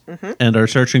upstairs and are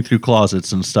searching through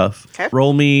closets and stuff. Okay.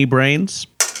 Roll me brains.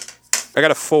 I got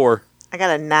a 4. I got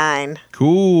a 9.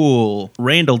 Cool.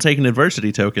 Randall, take an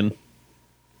adversity token.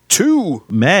 2.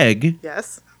 Meg,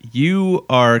 Yes. you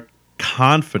are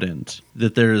confident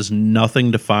that there is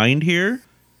nothing to find here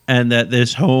and that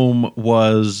this home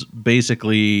was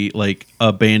basically like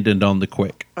abandoned on the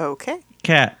quick. Okay.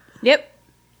 Kat, Yep.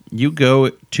 you go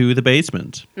to the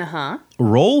basement. Uh-huh.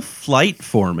 Roll flight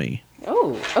for me.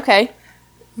 Oh, okay.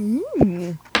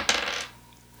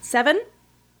 7?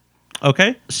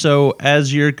 Okay. So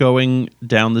as you're going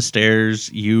down the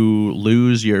stairs, you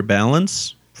lose your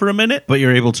balance for a minute, but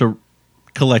you're able to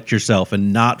collect yourself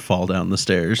and not fall down the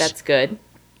stairs. That's good.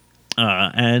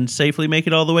 And safely make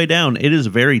it all the way down. It is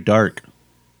very dark.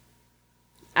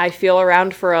 I feel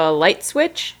around for a light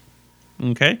switch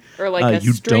Okay. or like a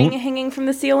you string don't- hanging from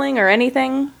the ceiling or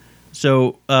anything.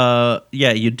 So,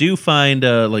 yeah, you do find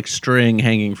like string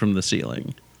hanging from the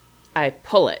ceiling. I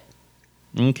pull it.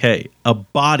 Okay. A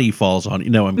body falls on you.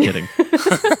 No, I'm kidding.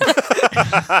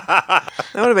 That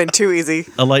would have been too easy.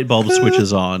 A light bulb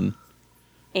switches on.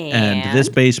 And this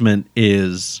basement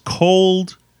is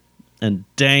cold and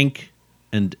dank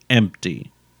and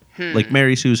empty. Like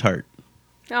Mary Sue's heart.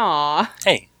 Aw.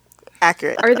 Hey,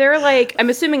 Accurate. Are there like, I'm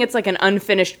assuming it's like an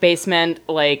unfinished basement,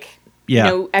 like Yeah.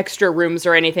 no extra rooms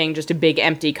or anything, just a big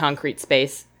empty concrete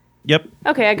space. Yep.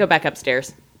 Okay, I go back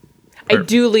upstairs. I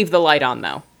do leave the light on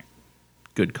though,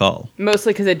 Good call.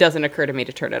 mostly because it doesn't occur to me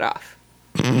to turn it off.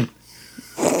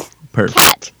 Perfect.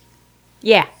 Cat.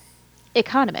 Yeah.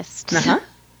 Economist. Uh-huh.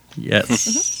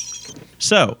 Yes.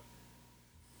 So,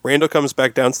 Randall comes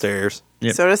back downstairs.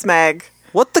 Yep. So does Meg.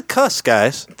 What the cuss,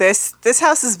 guys? This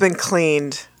house has been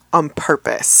cleaned on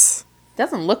purpose.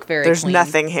 Doesn't look very There's clean.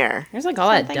 nothing here. There's like all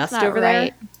that Something's dust not over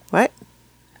right. there. What?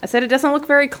 I said it doesn't look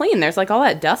very clean. There's like all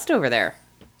that dust over there.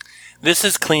 this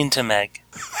is clean to Meg.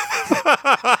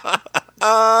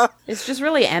 It's just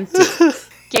really empty.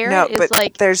 Garrett No, is but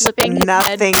like there's flipping his head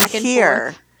nothing back and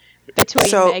here. forth between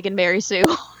So- Meg and Mary Sue.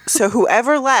 So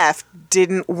whoever left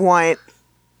didn't want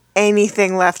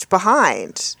anything left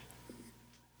behind.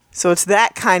 So it's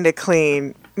that kind of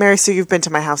clean. Mary Sue, you've been to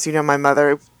my house. You know my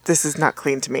mother. This is not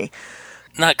clean to me.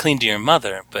 Not clean to your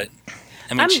mother, but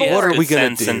I mean, I'm she bored. has What are good we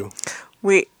going sense, to and do?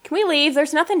 We Can we leave?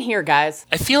 There's nothing here, guys.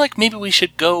 I feel like maybe we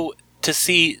should go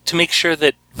to make sure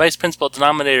that Vice Principal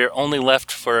Denominator only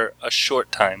left for a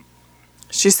short time.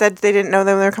 She said they didn't know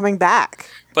that they were coming back.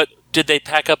 But did they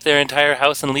pack up their entire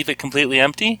house and leave it completely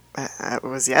empty? It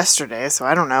was yesterday, so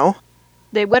I don't know.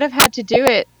 They would have had to do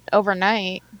it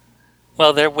overnight.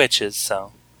 Well, they're witches,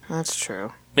 so That's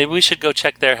true. maybe we should go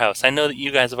check their house. I know that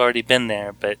you guys have already been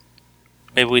there, but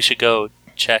maybe we should go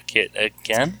check it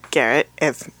again. Garrett,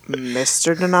 if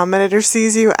Mr. Denominator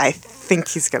sees you, I think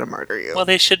he's going to murder you. Well,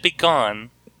 they should be gone.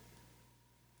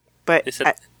 but They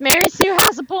said Mary Sue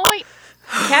has a point.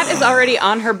 Kat is already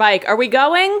on her bike. Are we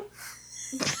going?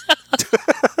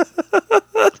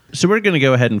 so we're going to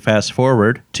go ahead and fast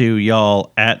forward to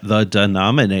y'all at the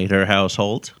Denominator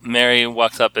household. Mary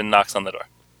walks up and knocks on the door.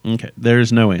 Okay.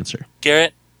 There's no answer.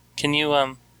 Garrett, can you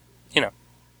I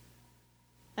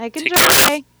can Take care.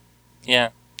 try. yeah,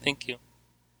 thank you.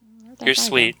 You're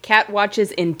sweet. Kat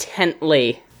watches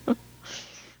intently.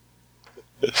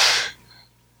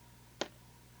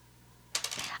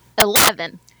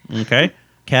 11. Okay.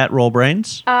 Cat roll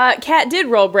brains. Kat did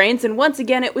roll brains, and once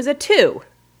again it was a 2.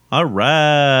 All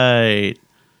right.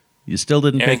 You still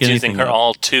didn't Erin's pick using anything her up.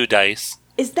 all 2 dice.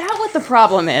 Is that what the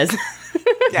problem is?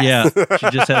 Yeah. She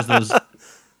just has those.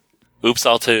 Oops,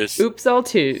 all 2s. Oops, all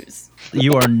 2s.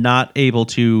 You are not able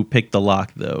to pick the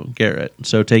lock, though, Garrett.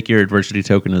 So take your adversity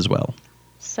token as well.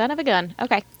 Son of a gun.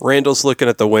 Okay. Randall's looking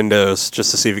at the windows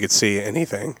just to see if he could see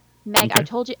anything. Meg, I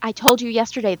told you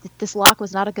yesterday that this lock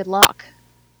was not a good lock.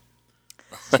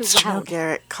 It's too No, loud.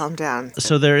 Garrett, calm down.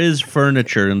 So there is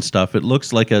furniture and stuff. It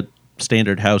looks like a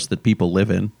standard house that people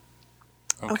live in.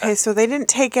 Okay, so they didn't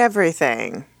take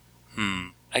everything.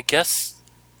 I guess,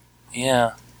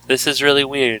 yeah. This is really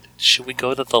weird. Should we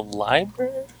go to the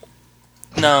library?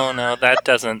 No, that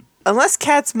doesn't. Unless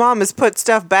Kat's mom has put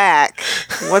stuff back,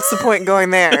 what's the point in going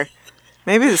there?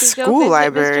 Maybe the Go school visit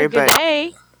library, Mr. but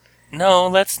Goodday. No,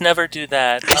 let's never do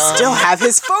that. I still have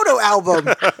his photo album.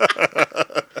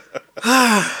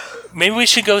 Maybe we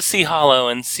should go see Hollow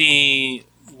and see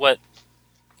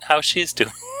how she's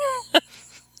doing.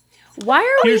 Why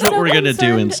are Here's we what so we're going to do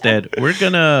concerned? instead. We're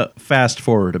going to fast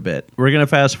forward a bit. We're going to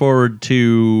fast forward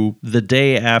to the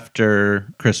day after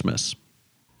Christmas.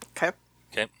 Okay.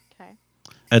 Okay.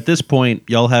 At this point,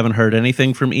 y'all haven't heard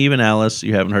anything from Eve and Alice.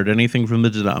 You haven't heard anything from the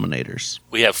denominators.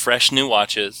 We have fresh new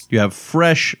watches. You have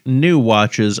fresh new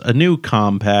watches, a new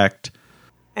compact,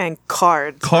 And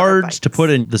cards. for the cards to bikes. put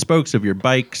in the spokes of your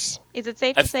bikes. Is it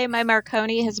safe to say my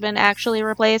Marconi has been actually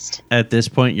replaced? At this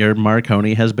point, your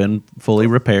Marconi has been fully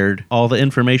repaired. All the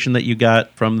information that you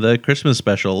got from the Christmas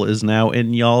special is now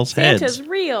in y'all's heads. Santa's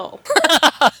real.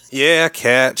 Yeah,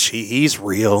 Cat, he's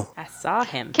real. I saw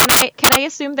him. Can I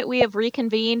assume that we have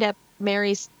reconvened at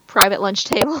Mary's private lunch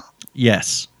table?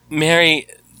 Yes. Mary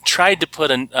tried to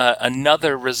put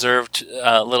another reserved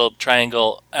little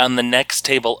triangle on the next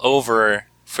table over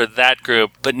for that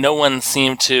group, but no one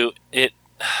seemed to.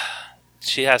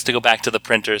 She has to go back to the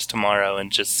printers tomorrow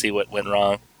and just see what went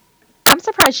wrong. I'm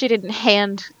surprised she didn't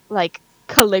hand,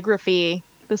 calligraphy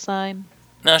the sign.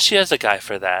 No, she has a guy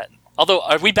for that. Although,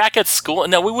 are we back at school?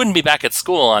 No, we wouldn't be back at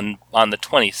school on the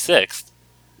 26th.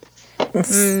 So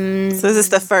is this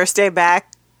the first day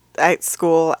back at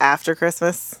school after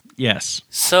Christmas? Yes.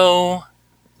 So,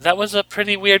 that was a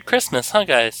pretty weird Christmas, huh,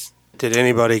 guys? Did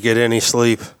anybody get any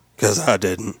sleep? Because I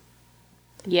didn't.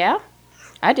 Yeah,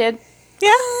 I did.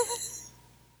 Yeah.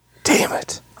 Damn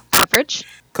it. Average.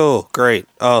 Cool, great,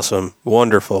 awesome,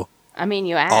 wonderful. I mean,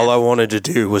 you asked. All I wanted to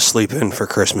do was sleep in for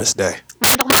Christmas Day.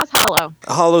 Randall, how's Hollow?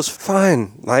 Hollow's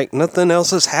fine. Like, nothing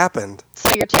else has happened.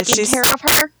 So you're taking she's- care of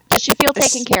her? Does she feel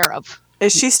taken care of?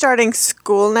 Is she starting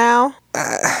school now?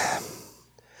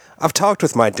 I've talked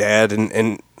with my dad,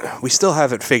 and we still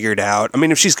haven't figured out. I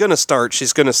mean, if she's going to start,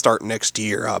 she's going to start next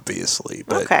year, obviously.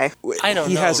 But Okay. I don't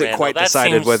he know, hasn't Randall. quite That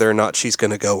decided seems- whether or not she's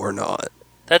going to go or not.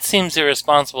 That seems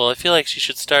irresponsible. I feel like she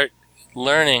should start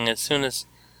learning as soon as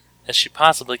she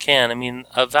possibly can. I mean,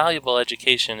 a valuable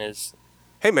education is...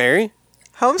 Hey, Mary.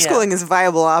 Homeschooling is a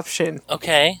viable option.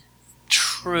 Okay,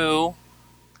 true.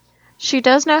 She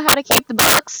does know how to keep the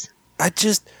books.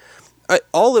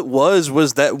 All it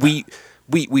was that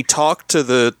we talked to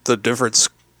the different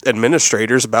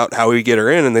administrators about how we get her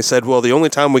in, and they said, well, the only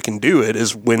time we can do it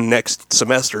is when next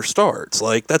semester starts.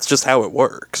 Like, that's just how it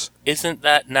works. Isn't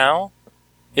that now?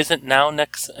 Isn't now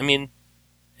next? I mean,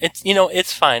 it's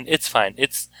it's fine. It's fine.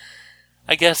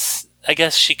 I guess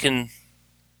she can.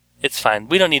 It's fine.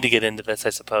 We don't need to get into this,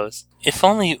 I suppose. If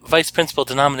only Vice Principal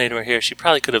Denominator were here, she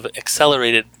probably could have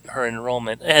accelerated her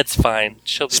enrollment. It's fine.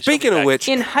 She'll be Speaking of back. which,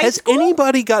 In high has school?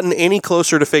 anybody gotten any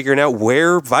closer to figuring out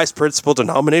where Vice Principal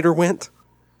Denominator went?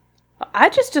 I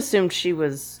just assumed she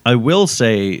was. I will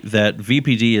say that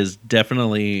VPD is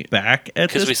definitely back at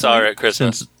this Because we saw her point, at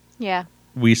Christmas. Since Yeah.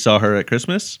 we saw her at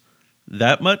Christmas.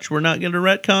 That much we're not going to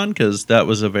retcon because that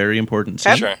was a very important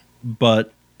scene. Sure.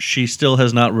 But she still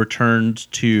has not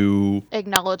returned to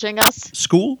Acknowledging us.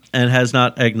 school and has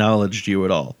not acknowledged you at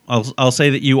all. I'll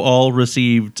say that you all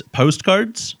received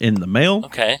postcards in the mail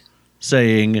Okay.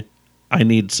 saying, I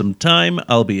need some time.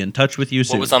 I'll be in touch with you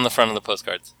soon. What was on the front of the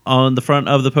postcards? On the front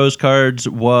of the postcards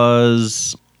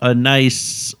was a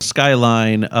nice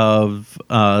skyline of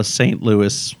St.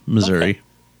 Louis, Missouri. Okay.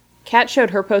 Kat showed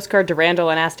her postcard to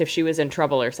Randall and asked if she was in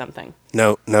trouble or something.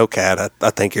 No, Cat. I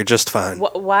think you're just fine.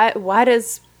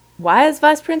 Why is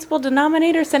Vice Principal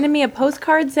Denominator sending me a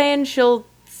postcard saying she'll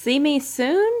see me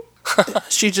soon?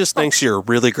 She just thinks you're a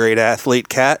really great athlete,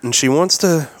 Cat, and she wants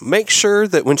to make sure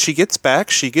that when she gets back,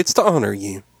 she gets to honor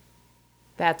you.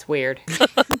 That's weird.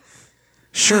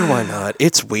 Sure, why not?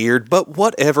 It's weird, but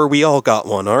whatever. We all got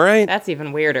one, all right? That's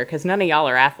even weirder because none of y'all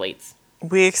are athletes.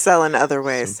 We excel in other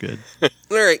ways. Good. All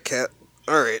right, Cat.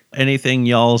 All right. Anything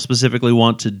y'all specifically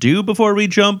want to do before we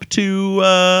jump to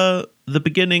the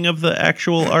beginning of the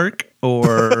actual arc?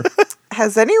 Or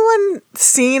Has anyone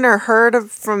seen or heard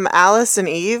from Alice and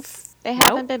Eve? They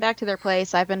haven't been back to their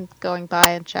place. I've been going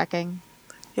by and checking.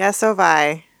 Yeah, so have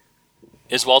I.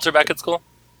 Is Walter back at school?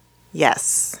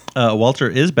 Yes. Walter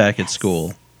is back at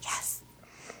school.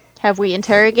 Have we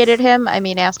interrogated him? I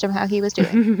mean, asked him how he was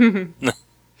doing.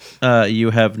 You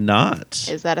have not.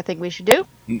 Is that a thing we should do?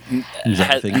 Is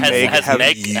that a thing? Have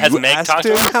Meg you asked talked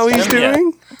him to how he's him? Yeah.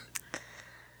 doing?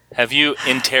 Have you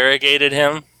interrogated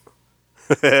him?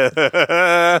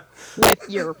 With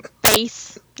your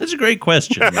face? That's a great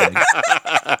question, Meg.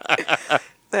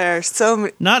 There are so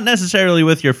many. Not necessarily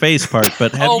with your face part,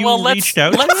 but have you reached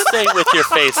out? Let's stay with your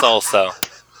face also.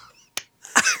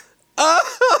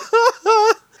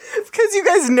 Because you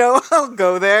guys know I'll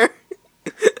go there.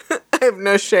 I have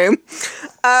no shame.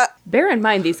 Bear in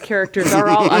mind these characters are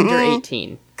all under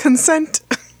 18. Consent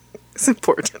is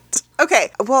important. Okay,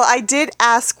 well, I did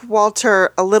ask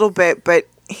Walter a little bit, but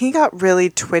he got really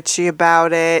twitchy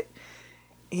about it.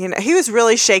 You know, he was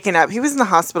really shaken up. He was in the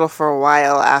hospital for a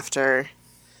while after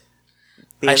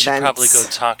the I events. should probably go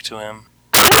talk to him.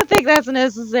 I don't think that's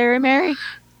necessary, Mary.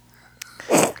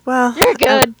 Well, You're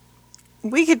good.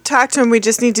 we could talk to him. We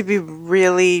just need to be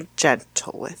really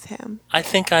gentle with him. I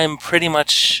think I'm pretty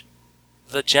much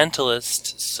the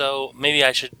gentlest, so maybe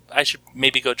I should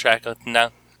maybe go track him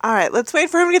now. All right, let's wait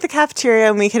for him to get to the cafeteria,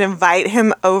 and we can invite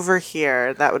him over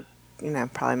here. That would,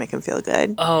 probably make him feel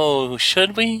good. Oh,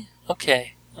 should we?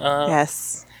 Okay.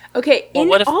 Yes. Okay, Well, in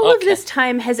what if- all of okay. this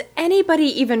time, has anybody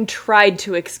even tried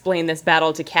to explain this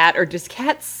battle to Kat, or does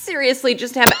Kat seriously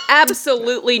just have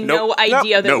absolutely no Nope.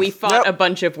 idea that Nope. we fought Nope. a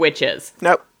bunch of witches?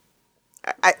 Nope.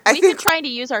 I We've been think trying to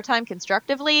use our time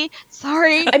constructively.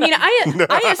 Sorry. I mean,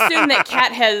 I assume that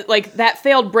Kat has, that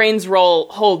failed brains roll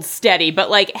holds steady, but,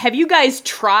 have you guys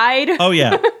tried? Oh,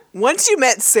 yeah. once you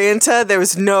met Santa, there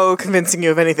was no convincing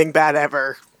you of anything bad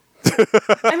ever.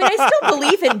 I mean, I still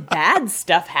believe in bad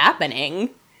stuff happening.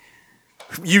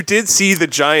 You did see the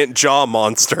giant jaw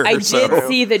monster. I so. did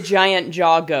see the giant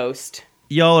jaw ghost.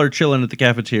 Y'all are chilling at the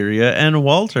cafeteria, and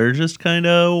Walter just kind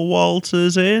of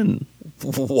waltzes in.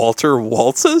 Walter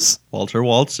waltzes? Walter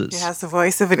waltzes. He has the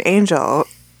voice of an angel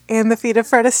and the feet of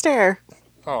Fred Astaire.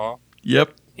 Aw.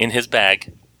 Yep. In his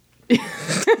bag.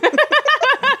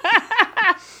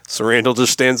 So Randall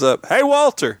just stands up. Hey,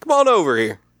 Walter, come on over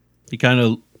here. He kind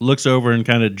of looks over and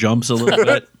kind of jumps a little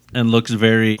bit and looks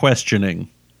very questioning.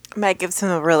 Meg gives him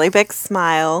a really big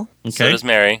smile. So Okay. does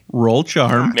Mary. Roll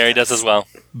charm. Mary does as well.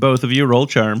 Both of you roll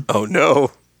charm. Oh,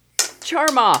 no.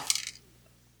 Charm off.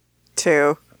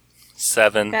 2.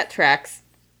 7. That tracks.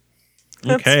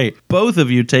 Okay. Both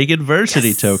of you take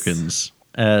adversity tokens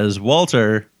as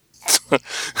Walter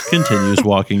continues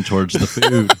walking towards the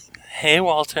food. Hey,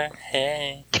 Walter.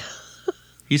 Hey.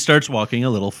 He starts walking a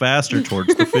little faster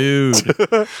towards the food.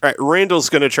 All right, Randall's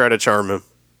going to try to charm him.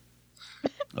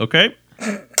 Okay.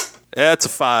 That's a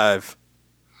 5.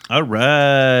 All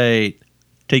right.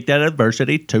 Take that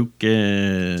adversity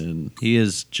token. He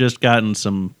has just gotten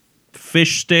some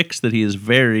fish sticks that he is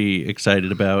very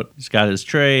excited about. He's got his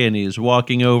tray and he's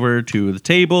walking over to the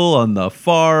table on the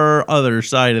far other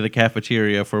side of the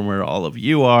cafeteria from where all of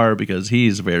you are because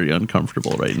he's very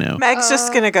uncomfortable right now. Meg's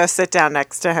just going to go sit down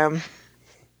next to him.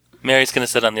 Mary's going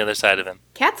to sit on the other side of him.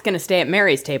 Kat's gonna stay at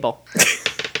Mary's table.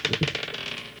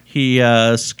 He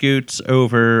scoots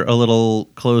over a little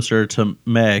closer to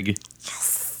Meg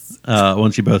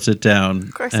once you both sit down.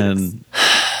 Of course he and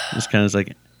just kind of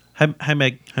like, hi,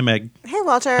 Meg. Hi, Meg. Hey,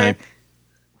 Walter. Hi.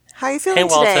 How are you feeling Hey,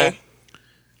 Walter. today?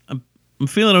 I'm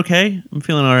feeling okay. I'm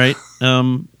feeling all right.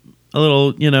 A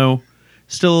little,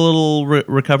 still a little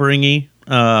recovering-y.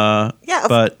 Yeah,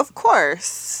 but of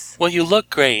course. Well, you look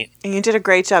great. And you did a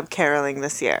great job caroling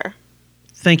this year.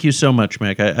 thank you so much,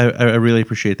 Meg. I really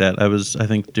appreciate that. I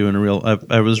think doing a real.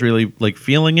 I was really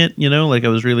feeling it.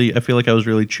 I feel like I was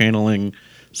really channeling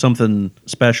something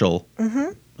special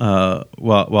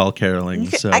while caroling.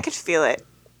 I could feel it.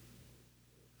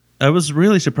 I was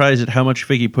really surprised at how much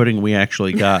figgy pudding we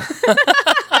actually got.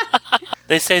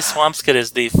 They say Swampscott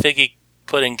is the figgy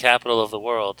pudding capital of the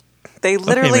world. They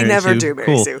literally Mary never Sue. do, Mary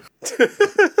Cool. Sue.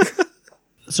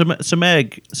 So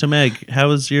Meg, how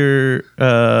was your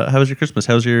Christmas?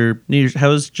 How's your New Year's? How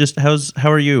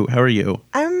are you?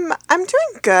 I'm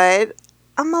doing good.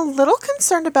 I'm a little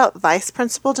concerned about vice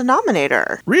principal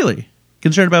denominator. Really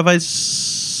concerned about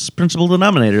vice principal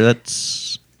denominator?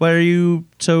 Why are you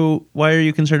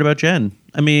concerned about Jen?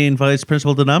 I mean, vice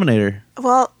principal denominator.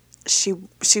 Well, she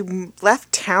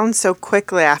left town so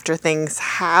quickly after things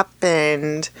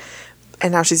happened,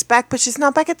 and now she's back, but she's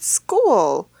not back at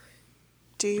school.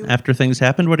 After things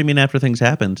happened? What do you mean after things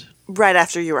happened? Right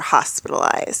after you were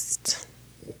hospitalized.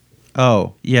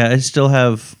 Oh, yeah, I still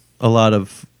have a lot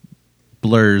of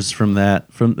blurs from that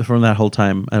whole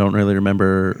time. I don't really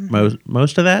remember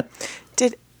most of that.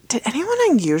 Did anyone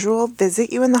unusual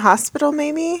visit you in the hospital,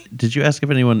 maybe? Did you ask if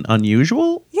anyone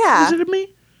unusual Yeah. visited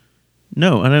me?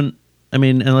 No, I don't. I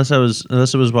mean, unless it was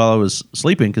while I was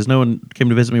sleeping, because no one came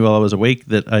to visit me while I was awake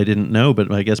that I didn't know.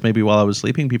 But I guess maybe while I was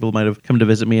sleeping, people might have come to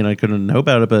visit me and I couldn't know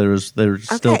about it. But there's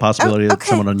still a possibility that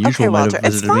someone unusual might Walter. have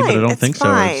visited me, but I don't think so.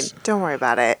 It's fine. Don't worry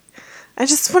about it. I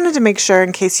just wanted to make sure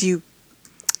in case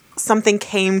something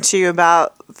came to you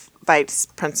about vice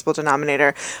principal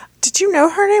denominator. Did you know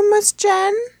her name was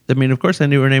Jen? I mean, of course I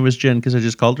knew her name was Jen because I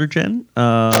just called her Jen.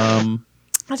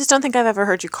 I just don't think I've ever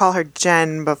heard you call her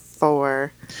Jen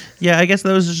before. Yeah, I guess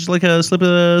that was just like a slip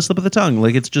of the tongue.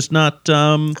 Like it's just not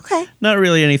not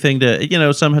really anything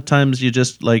to sometimes you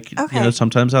just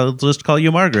sometimes I'll just call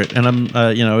you Margaret and I'm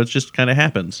it just kind of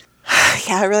happens.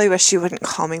 Yeah, I really wish you wouldn't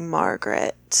call me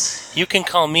Margaret. You can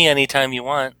call me anytime you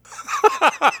want.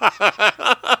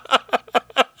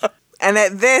 And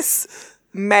at this,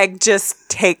 Meg just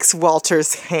takes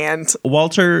Walter's hand.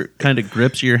 Walter kind of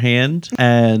grips your hand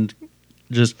and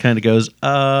just kind of goes,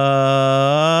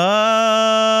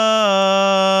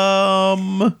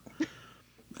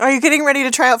 Are you getting ready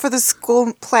to try out for the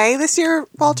school play this year,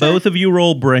 Walter? Both of you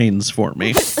roll brains for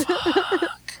me.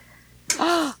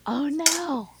 Oh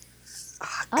no.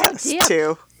 Gus, dear.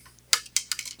 2.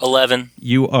 11.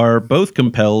 You are both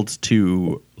compelled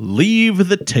to leave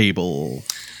the table.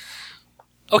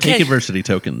 Okay. Take adversity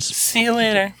tokens. See you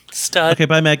later, stud. Okay,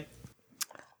 bye, Meg.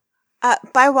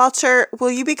 Bye, Walter. Will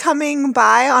you be coming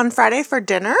by on Friday for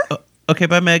dinner? Okay,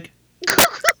 bye, Meg.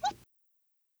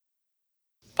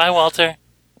 Bye, Walter.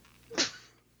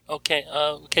 Okay,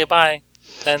 bye.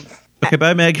 Then Okay,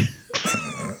 bye, Meg.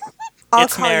 I'll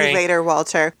It's call Mary. you later,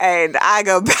 Walter. And I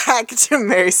go back to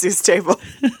Mary Sue's table.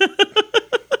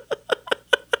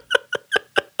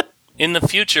 in the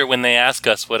future, when they ask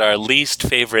us what our least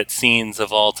favorite scenes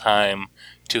of all time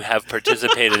to have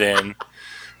participated in,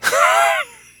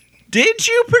 Did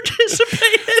you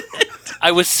participate in it?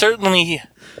 I was certainly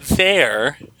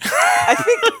there. I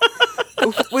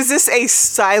think, was this a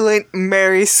silent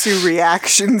Mary Sue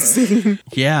reaction scene?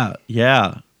 Yeah.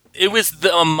 It was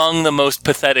among the most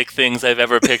pathetic things I've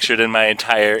ever pictured in my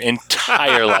entire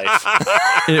life.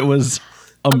 It was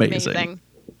amazing.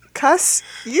 Cuss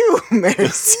you, Mary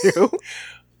Sue.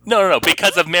 No,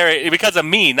 because of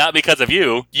me, not because of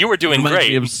you. You were doing Reminds me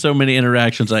great. of so many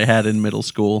interactions I had in middle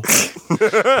school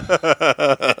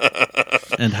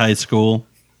and high school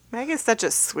Meg is such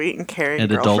a sweet and caring and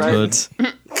girlfriend.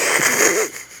 adulthood.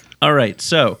 All right,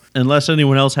 so unless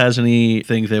anyone else has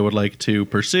anything they would like to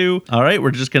pursue, all right,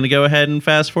 we're just going to go ahead and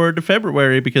fast forward to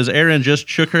February because Erin just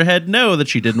shook her head no that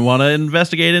she didn't want to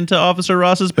investigate into Officer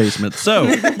Ross's basement. So,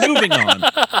 moving on.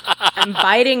 I'm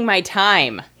biding my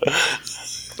time.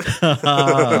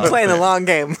 I'm playing the long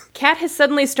game. Kat has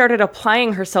suddenly started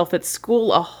applying herself at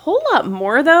school a whole lot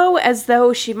more, though, as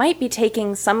though she might be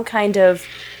taking some kind of,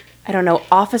 I don't know,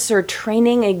 officer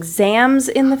training exams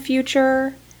in the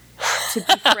future to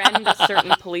befriend a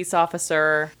certain police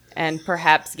officer and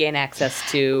perhaps gain access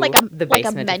to the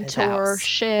basement of his house.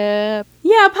 mentorship.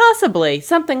 Yeah, possibly.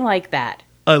 Something like that.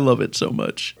 I love it so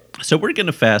much. So, we're going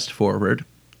to fast forward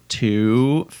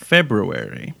to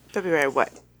February. February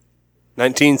what?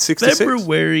 1966.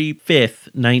 February 5th,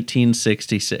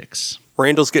 1966.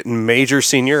 Randall's getting major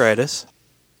senioritis.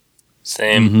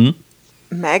 Same. Mm-hmm.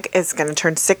 Meg is going to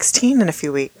turn 16 in a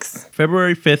few weeks.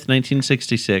 February 5th,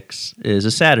 1966 is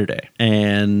a Saturday.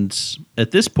 And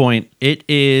at this point, it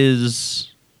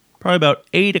is probably about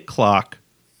 8 o'clock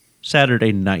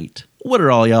Saturday night. What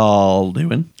are all y'all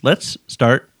doing? Let's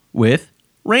start with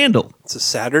Randall. It's a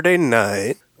Saturday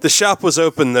night. The shop was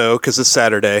open, though, because it's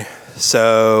Saturday.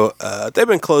 So they've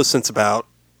been closed since about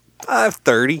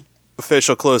 5:30.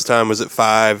 Official close time was at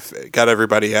 5. Got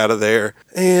everybody out of there.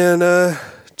 And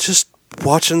just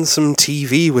watching some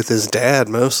TV with his dad,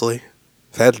 mostly.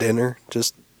 Had dinner,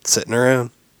 just sitting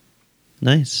around.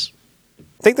 Nice.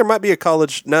 I think there might be a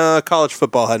college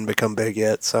football hadn't become big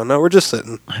yet. So, no, we're just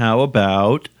sitting. How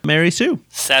about Mary Sue?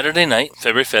 Saturday night,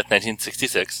 February 5th,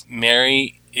 1966.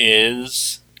 Mary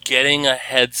is getting a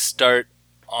head start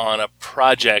on a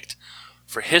project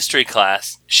for history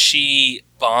class. She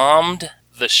bombed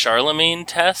the Charlemagne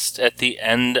test at the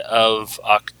end of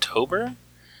October.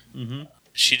 Mm-hmm.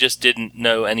 She just didn't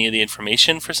know any of the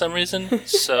information for some reason.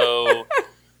 So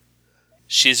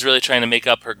she's really trying to make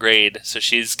up her grade. So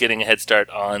she's getting a head start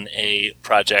on a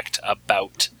project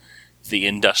about the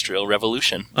Industrial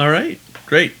Revolution. All right.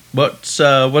 Great. What's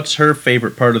her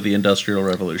favorite part of the Industrial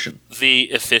Revolution? The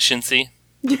efficiency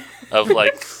of,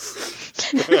 like...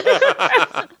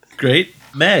 Great.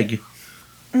 Meg.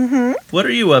 Mm-hmm. What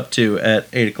are you up to at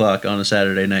 8 o'clock on a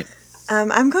Saturday night?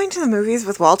 I'm going to the movies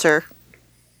with Walter.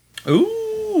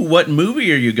 Ooh, what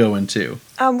movie are you going to?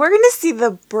 We're going to see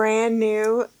the brand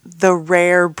new The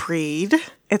Rare Breed.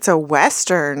 It's a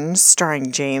Western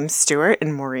starring James Stewart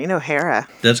and Maureen O'Hara.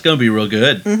 That's going to be real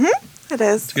good. Mm-hmm. It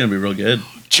is. It's going to be real good.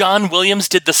 John Williams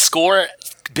did the score,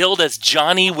 billed as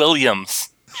Johnny Williams.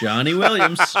 Johnny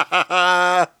Williams.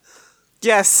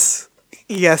 Yes.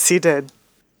 Yes, he did.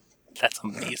 That's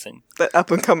amazing. The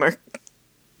up-and-comer.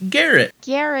 Garrett.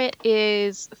 Garrett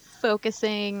is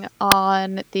focusing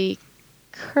on the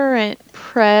current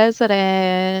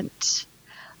president,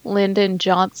 Lyndon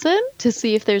Johnson, to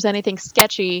see if there's anything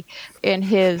sketchy in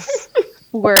his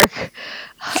work.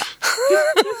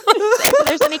 If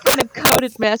there's any kind of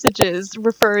coded messages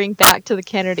referring back to the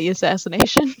Kennedy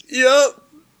assassination. Yep,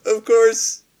 of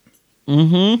course.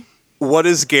 Mm-hmm. What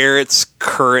is Garrett's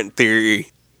current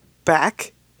theory?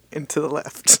 Back and to the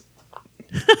left.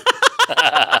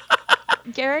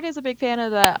 Garrett is a big fan of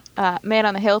the Man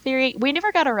on the Hill theory. We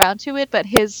never got around to it, but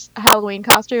his Halloween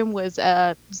costume was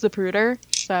Zapruder,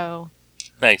 so...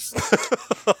 Nice.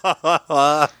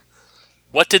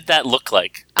 What did that look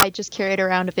like? I just carried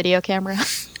around a video camera.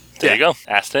 There you go.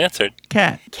 Asked and answered.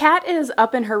 Cat. Kat is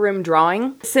up in her room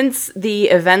drawing. Since the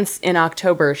events in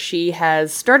October, she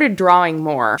has started drawing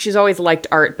more. She's always liked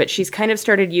art, but she's kind of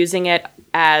started using it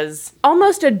as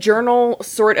almost a journal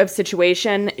sort of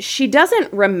situation. She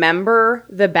doesn't remember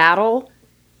the battle,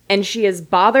 and she is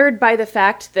bothered by the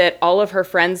fact that all of her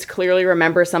friends clearly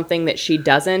remember something that she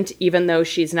doesn't, even though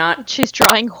she's not. She's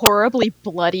drawing horribly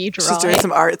bloody drawing. She's doing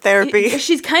some art therapy.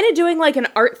 She's kind of doing like an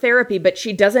art therapy, but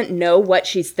she doesn't know what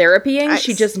she's therapying. Nice.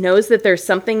 She just knows that there's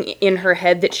something in her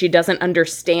head that she doesn't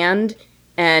understand,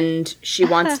 and she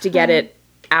wants to get it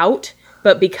out.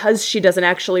 But because she doesn't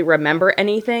actually remember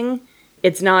anything,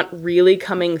 it's not really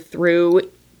coming through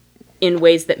in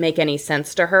ways that make any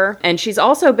sense to her. And she's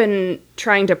also been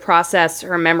trying to process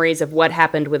her memories of what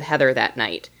happened with Heather that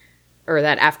night, or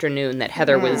that afternoon that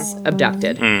Heather was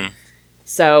abducted.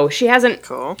 So she hasn't...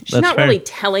 Cool. She's That's not fair. really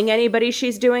telling anybody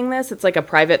she's doing this. It's like a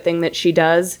private thing that she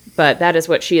does, but that is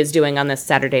what she is doing on this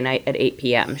Saturday night at 8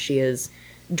 p.m. She is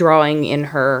drawing in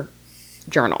her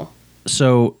journal.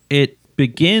 So it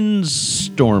begins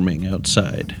storming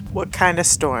outside. What kind of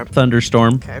storm?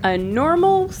 Thunderstorm. Okay. A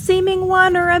normal seeming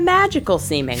one or a magical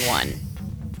seeming one?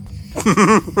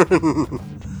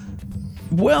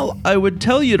 Well, I would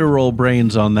tell you to roll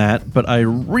brains on that, but I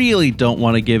really don't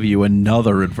want to give you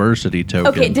another adversity token.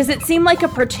 Okay, does it seem like a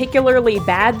particularly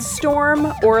bad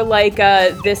storm, or like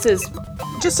this is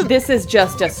just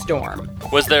a storm?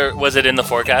 Was it in the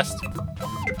forecast?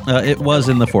 It was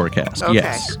in the forecast. Okay.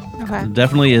 Yes. Okay.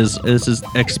 Definitely is. This is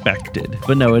expected,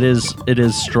 but no, it is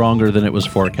stronger than it was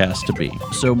forecast to be.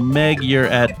 So, Meg, you're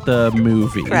at the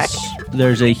movies. Correct.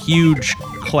 There's a huge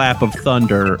clap of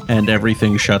thunder, and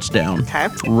everything shuts down. Okay.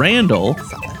 Randall,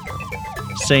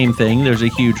 same thing. There's a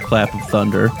huge clap of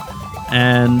thunder,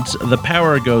 and the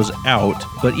power goes out.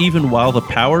 But even while the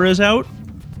power is out,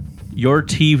 your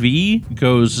TV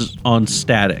goes on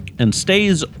static and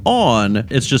stays on.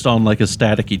 It's just on like a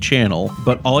staticky channel,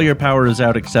 but all your power is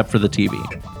out except for the TV.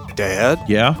 Dad,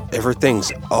 Yeah?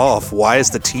 everything's off. Why is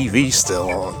the TV still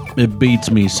on? It beats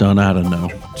me, son. I don't know.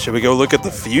 Should we go look at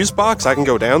the fuse box? I can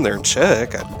go down there and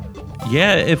check.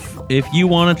 Yeah, if you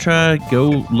want to try,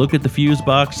 go look at the fuse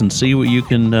box and see what you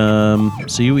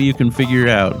can figure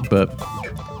out. But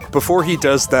Before he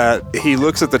does that, he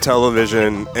looks at the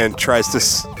television and tries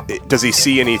to... Does he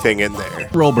see anything in there?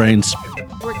 roll brains.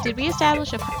 Did we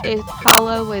establish if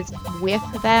Hollow was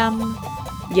with them?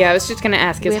 Yeah, I was just going to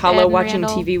ask, is With Hollow Ed and watching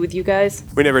Randall? TV with you guys?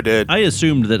 We never did. I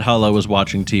assumed that Hollow was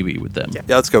watching TV with them. Yeah,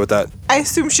 let's go with that. I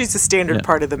assume she's a standard Yeah.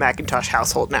 part of the Macintosh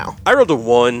household now. I rolled a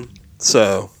 1,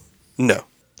 so no.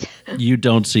 You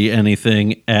don't see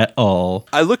anything at all.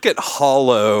 I look at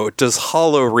Hollow. Does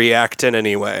Hollow react in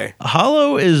any way?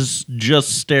 Hollow is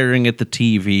just staring at the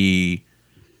TV,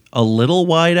 a little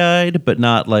wide-eyed, but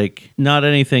not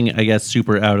anything, I guess,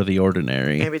 super out of the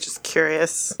ordinary. Maybe just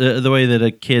curious. The way that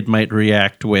a kid might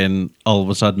react when all of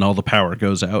a sudden all the power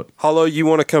goes out. Hollow, you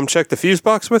want to come check the fuse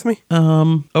box with me?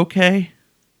 Okay.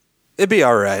 It'd be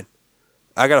all right.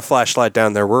 I got a flashlight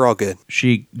down there. We're all good.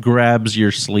 She grabs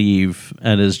your sleeve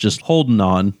and is just holding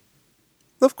on.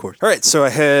 Of course. All right, so I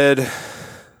head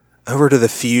over to the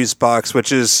fuse box,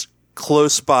 which is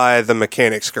close by the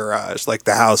mechanic's garage, like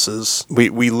the houses.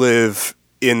 We live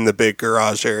in the big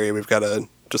garage area. We've got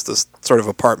just this sort of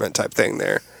apartment type thing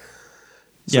there.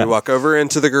 So Yeah. I walk over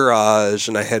into the garage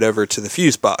and I head over to the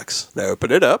fuse box. I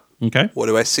open it up. Okay. What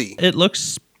do I see? It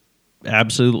looks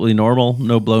absolutely normal.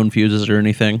 No blown fuses or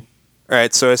anything. All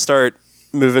right, so I start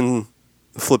moving,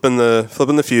 flipping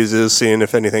the fuses, seeing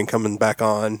if anything coming back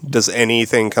on. Does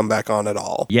anything come back on at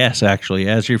all? Yes, actually.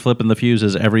 As you're flipping the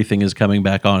fuses, everything is coming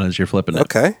back on as you're flipping it.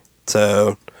 Okay,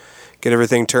 so get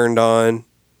everything turned on.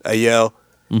 I yell,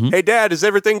 "Hey, Dad, is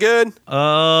everything good?"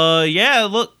 Yeah,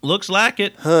 looks like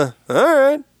it. All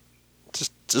right,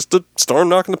 just a storm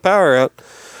knocking the power out.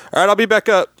 All right, I'll be back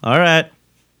up. All right.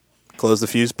 Close the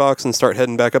fuse box and start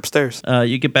heading back upstairs.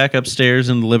 You get back upstairs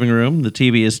in the living room. The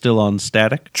TV is still on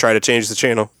static. Try to change the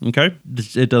channel. Okay.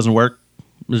 It doesn't work.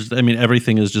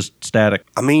 Everything is just static.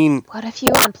 I mean, What if you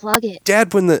unplug it?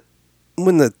 Dad, when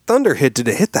the thunder hit, did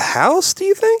it hit the house, do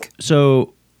you think?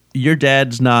 So your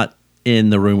dad's not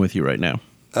in the room with you right now.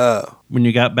 Oh. When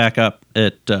you got back up,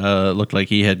 it looked like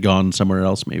he had gone somewhere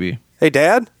else, maybe. Hey,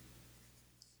 Dad?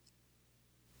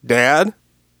 Dad?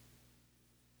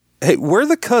 Hey, where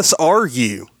the cuss are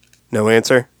you? No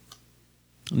answer.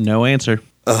 No answer.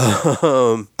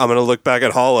 I'm going to look back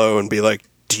at Hollow and be like,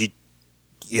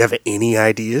 You have any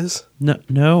ideas?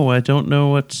 No, I don't know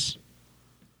what's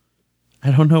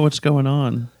going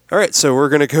on. All right, so we're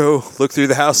going to go look through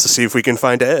the house to see if we can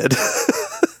find Ed.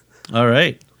 All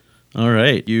right.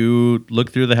 You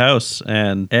look through the house,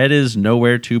 and Ed is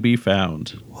nowhere to be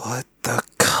found. What the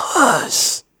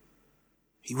cuss?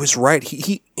 He was right.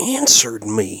 He answered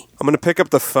me. I'm going to pick up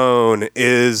the phone.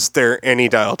 Is there any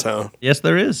dial tone? Yes,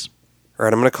 there is. All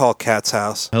right, I'm going to call Kat's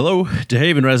house. Hello,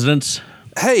 DeHaven residents.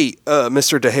 Hey,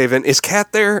 Mr. DeHaven, is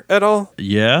Kat there at all?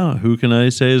 Yeah, who can I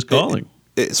say is calling?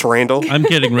 It's Randall. I'm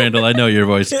kidding, Randall. I know your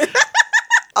voice.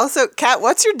 Also, Kat,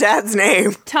 what's your dad's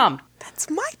name? Tom. That's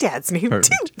my dad's name,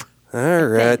 Perfect. too. All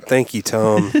right, thank you,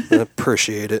 Tom. I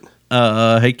appreciate it.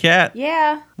 Hey, Kat.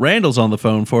 Yeah. Randall's on the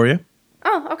phone for you.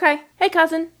 Oh, okay. Hey,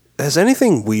 cousin. Has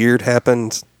anything weird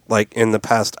happened, like, in the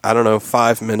past,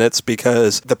 5 minutes?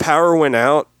 Because the power went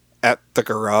out at the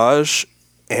garage,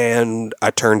 and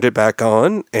I turned it back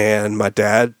on, and my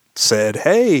dad said,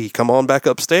 hey, come on back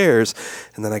upstairs.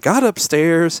 And then I got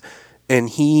upstairs, and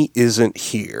he isn't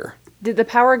here. Did the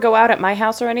power go out at my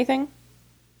house or anything?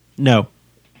 No.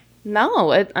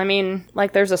 No,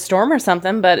 there's a storm or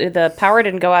something, but the power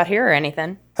didn't go out here or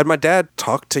anything. Had my dad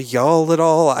talked to y'all at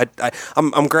all?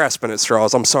 I'm grasping at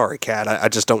straws. I'm sorry, Kat. I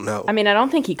just don't know. I don't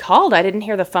think he called. I didn't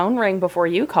hear the phone ring before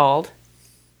you called.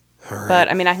 All right. But,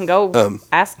 I can go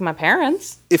ask my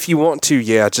parents. If you want to,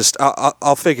 yeah, just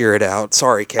I'll figure it out.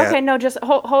 Sorry, Kat. Okay, no, just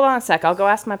hold on a sec. I'll go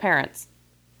ask my parents.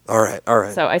 All right.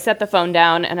 So I set the phone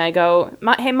down and I go,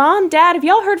 hey, Mom, Dad, have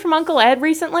y'all heard from Uncle Ed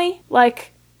recently?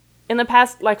 In the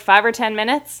past, 5 or 10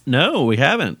 minutes? No, we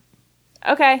haven't.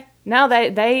 Okay. No,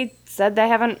 they said they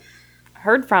haven't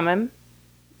heard from him.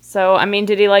 So,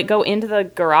 did he, go into the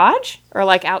garage? Or,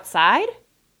 outside?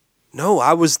 No,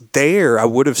 I was there. I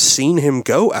would have seen him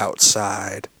go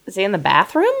outside. Is he in the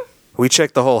bathroom? We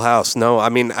checked the whole house. No,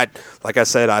 like I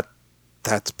said,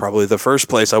 that's probably the first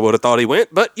place I would have thought he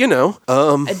went, but, Do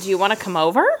you want to come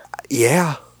over?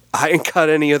 Yeah. I ain't got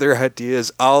any other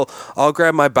ideas. I'll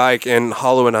grab my bike and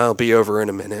Hollow and I'll be over in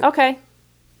a minute. Okay.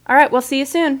 All right, we'll see you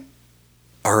soon.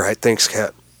 All right, thanks,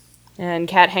 Kat. And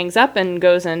Kat hangs up and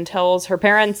goes and tells her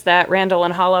parents that Randall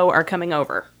and Hollow are coming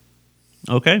over.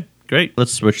 Okay, great.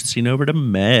 Let's switch the scene over to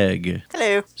Meg.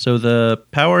 Hello. So the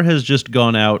power has just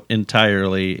gone out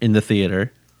entirely in the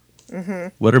theater.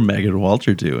 Mm-hmm. What are Meg and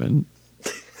Walter doing?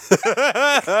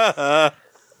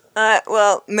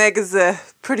 Well, Meg is a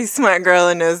pretty smart girl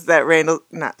and knows that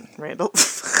not Randall.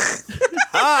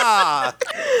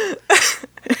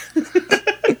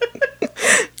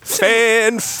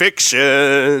 Fan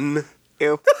fiction.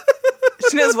 Ew.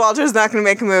 She knows Walter's not going to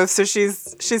make a move, so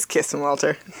she's kissing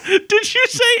Walter. Did you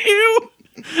say ew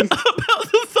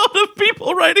about the thought of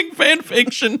people writing fan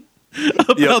fiction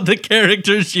about the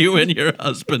characters you and your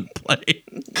husband play?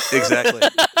 Exactly.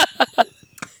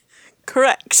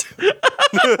 Correct.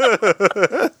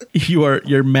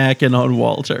 You're macking on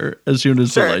Walter as soon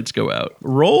as Sure. the lights go out.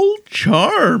 Roll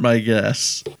charm, I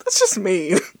guess. That's just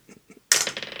mean.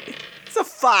 It's a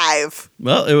 5.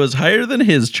 Well, it was higher than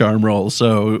his charm roll,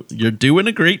 so you're doing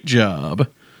a great job.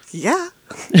 Yeah.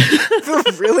 I feel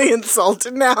really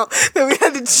insulted now that we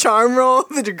had to charm roll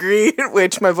the degree at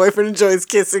which my boyfriend enjoys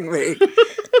kissing me.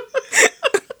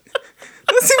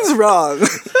 That seems wrong.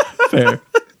 Fair.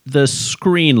 The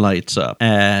screen lights up,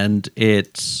 and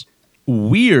it's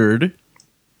weird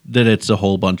that it's a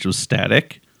whole bunch of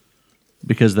static,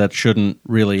 because that shouldn't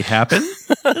really happen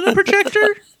in a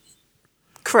projector.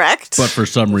 Correct. But for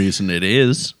some reason it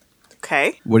is.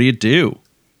 Okay. What do you do?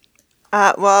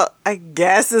 Well, I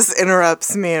guess this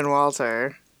interrupts me and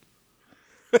Walter.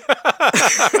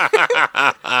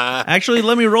 Actually,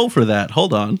 let me roll for that.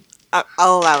 Hold on.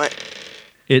 I'll allow it.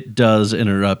 It does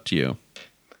interrupt you.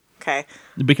 Okay.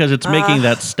 Because it's making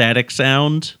that static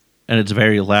sound, and it's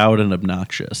very loud and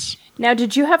obnoxious. Now,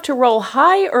 did you have to roll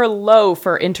high or low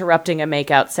for interrupting a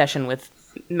makeout session with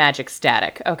magic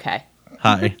static? Okay.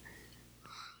 Hi.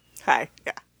 Hi.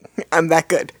 Yeah. I'm that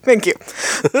good. Thank you.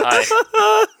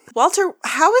 Hi. Walter,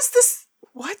 how is this?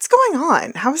 What's going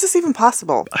on? How is this even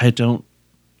possible? I don't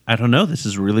know. This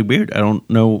is really weird. I don't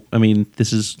know.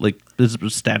 This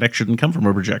static shouldn't come from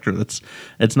a projector.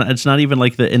 It's not even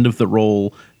like the end of the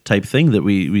roll type thing that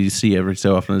we see every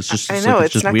so often. It's just I know,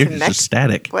 it's just not weird. It's just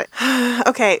static. What?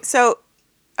 Okay, so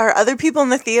are other people in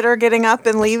the theater getting up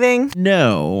and leaving?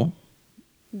 No.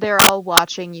 They're all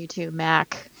watching you two,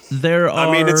 Mac. There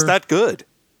are. It's that good.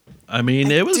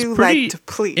 It was do pretty like to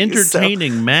please,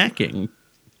 entertaining macking.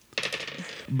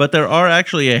 But there are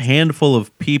actually a handful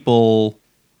of people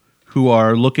who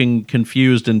are looking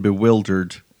confused and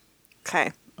bewildered.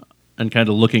 Okay. And kind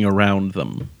of looking around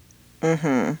them.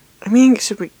 Mm-hmm.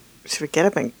 Should we Should we get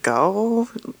up and go?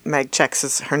 Meg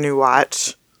checks her new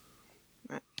watch.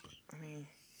 I mean,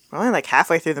 we're only like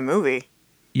halfway through the movie.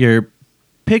 You're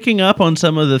picking up on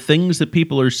some of the things that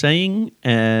people are saying,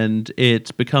 and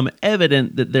it's become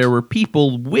evident that there were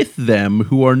people with them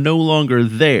who are no longer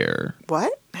there.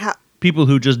 What? How? People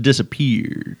who just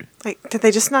disappeared. Like, did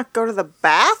they just not go to the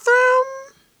bathroom?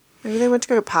 Maybe they went to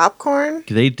go get popcorn?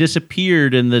 They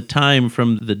disappeared in the time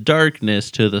from the darkness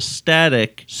to the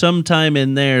static. Sometime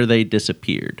in there, they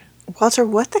disappeared. Walter,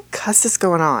 what the cuss is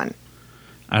going on?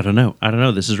 I don't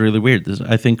know. This is really weird.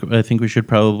 I think we should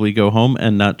probably go home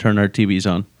and not turn our TVs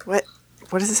on. What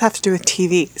does this have to do with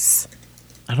TVs?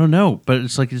 I don't know, but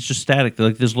it's just static.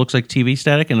 Like, this looks like TV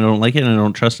static, and I don't like it, and I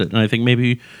don't trust it. And I think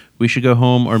maybe we should go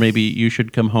home, or maybe you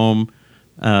should come home.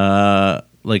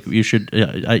 Like, you should.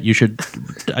 I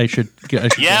should.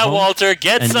 Yeah, Walter,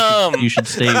 get some. You should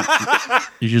stay.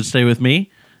 You should stay with me,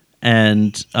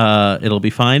 and it'll be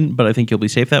fine. But I think you'll be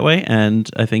safe that way, and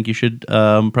I think you should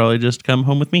probably just come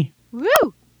home with me.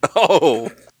 Woo! Oh.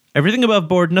 Everything above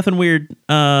board, nothing weird.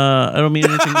 I don't mean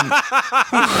anything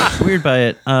weird by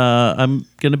it. I'm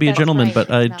gonna be a gentleman, right, but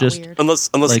I not just weird.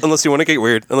 Unless you want to get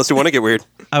weird.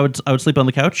 I would sleep on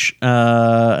the couch,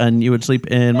 and you would sleep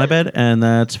in my bed, and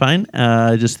that's fine.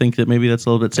 I just think that maybe that's a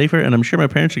little bit safer, and I'm sure my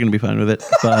parents are gonna be fine with it.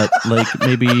 But like,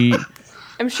 maybe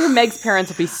I'm sure Meg's parents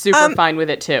will be super fine with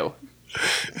it too.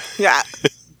 Yeah.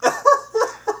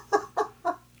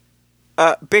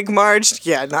 Big Marge?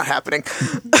 Yeah, not happening.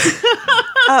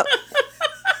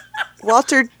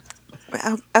 Walter,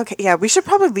 okay, yeah, we should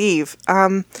probably leave.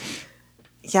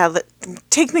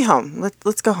 Take me home.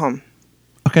 Let's go home.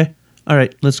 okay, all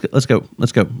right, let's go.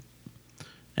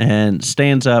 And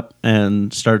stands up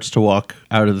and starts to walk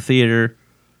out of the theater,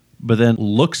 but then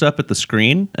looks up at the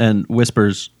screen and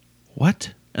whispers,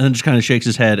 "What?" And then just kind of shakes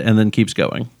his head and then keeps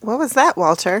going. What was that,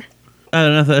 Walter? I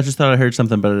don't know. I just thought I heard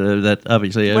something, but that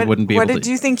obviously I wouldn't be able to. What did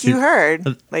you think you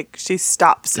heard? Like, she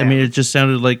stops him. I mean, it just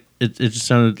sounded like it just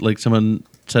sounded like someone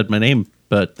said my name,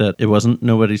 but that it wasn't.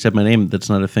 Nobody said my name. That's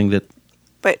not a thing that.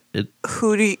 But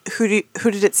who did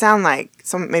it sound like?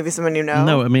 Maybe someone you know?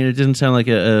 No, I mean, it didn't sound like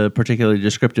a particularly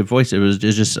descriptive voice. I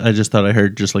just thought I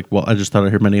heard I just thought I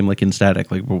heard my name like in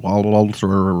static, like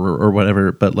or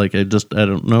whatever. But like I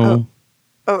don't know.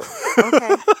 Oh,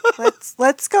 okay.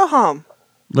 Let's go home.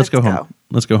 Let's go home.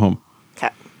 Let's go home. Okay.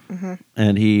 Mm-hmm.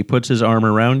 And he puts his arm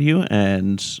around you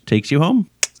and takes you home.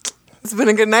 It's been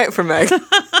a good night for Meg.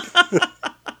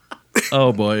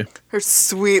 Oh, boy. Her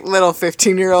sweet little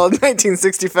 15-year-old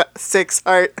 1966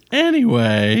 heart.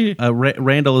 Anyway,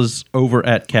 Randall is over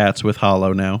at Kat's with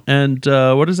Hollow now. And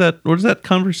what is that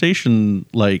conversation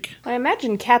like? I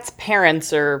imagine Kat's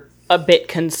parents are a bit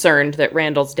concerned that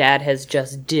Randall's dad has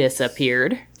just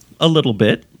disappeared. A little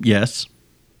bit, yes.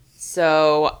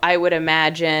 So I would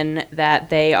imagine that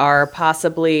they are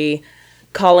possibly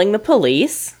calling the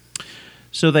police.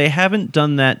 So they haven't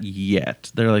done that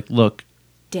yet. They're like, look,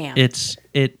 damn,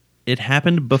 it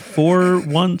happened before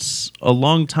once a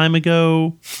long time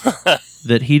ago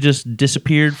that he just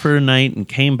disappeared for a night and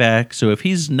came back. So if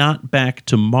he's not back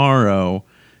tomorrow,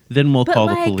 then we'll call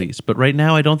the police. But right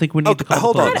now, I don't think we need to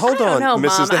call the police. Hold on,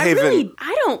 Mrs. DeHaven.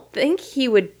 I don't think he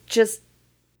would just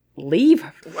leave.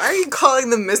 Why are you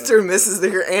calling them Mr. and Mrs.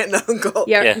 They're your aunt and uncle?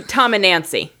 Yeah, Tom and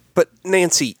Nancy. But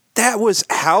Nancy, that was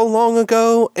how long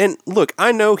ago? And look,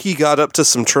 I know he got up to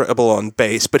some trouble on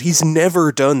base, but he's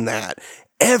never done that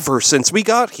ever since we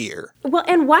got here. Well,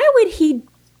 and why would he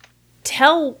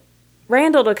tell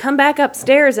Randall to come back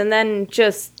upstairs and then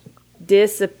just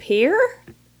disappear?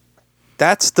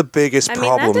 That's the biggest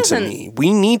problem to me.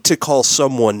 We need to call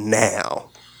someone now.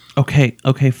 Okay,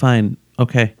 fine.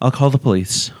 Okay, I'll call the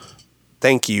police.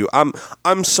 Thank you.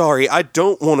 I'm sorry. I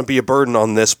don't want to be a burden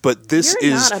on this, but this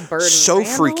is so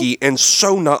Randall. freaky and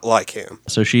so not like him.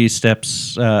 So she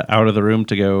steps out of the room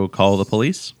to go call the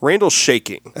police. Randall's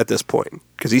shaking at this point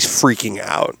because he's freaking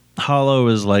out. Hollow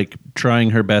is like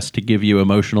trying her best to give you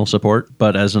emotional support,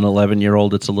 but as an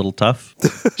 11-year-old, it's a little tough.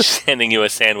 Handing you a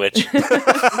sandwich.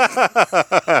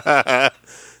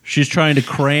 She's trying to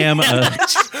cram a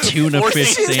tuna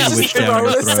fish sandwich down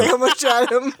her throat. Sandwich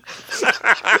at him.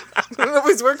 It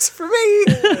always works for me.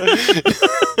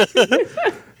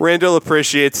 Randall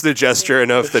appreciates the gesture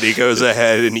enough that he goes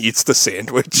ahead and eats the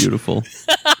sandwich. Beautiful.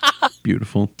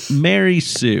 Beautiful. Mary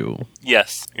Sue.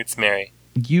 Yes, it's Mary.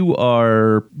 You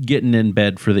are getting in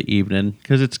bed for the evening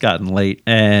because it's gotten late,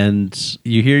 and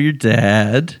you hear your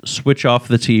dad switch off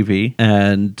the TV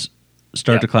and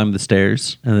start to climb the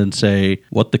stairs and then say,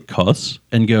 "What the cuss?"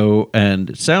 and go,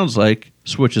 and it sounds like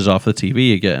switches off the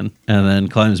TV again and then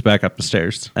climbs back up the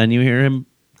stairs. And you hear him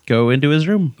go into his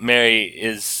room. Mary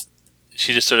is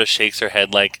she just sort of shakes her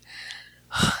head like,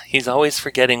 he's always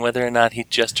forgetting whether or not he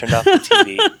just turned off the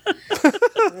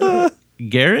TV.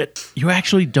 Garrett, you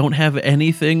actually don't have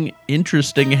anything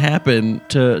interesting happen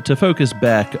to focus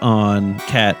back on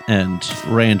Kat and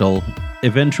Randall.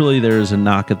 Eventually, there is a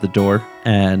knock at the door,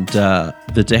 and the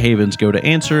DeHavens go to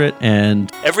answer it,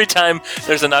 and... Every time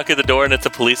there's a knock at the door and it's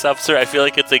a police officer, I feel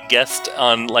like it's a guest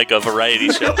on, like, a variety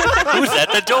show. Who's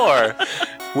at the door?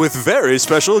 With very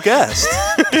special guest.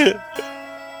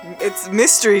 It's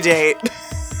mystery date.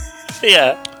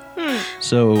 Yeah.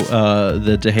 So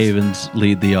the DeHavens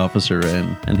lead the officer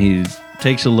in, and he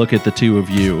takes a look at the two of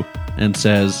you and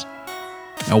says,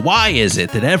 "Now, why is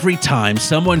it that every time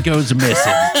someone goes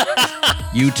missing,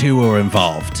 you two are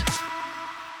involved?"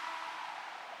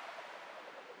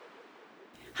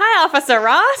 Hi, Officer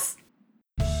Ross.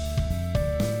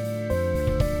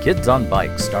 Kids on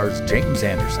Bikes stars James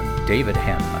Anderson, David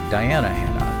Hanna, Diana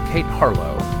Hanna, Kate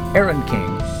Harlow, Aaron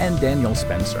King, and Daniel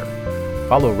Spencer.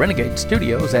 Follow Renegade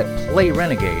Studios at Play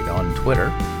Renegade on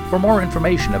Twitter for more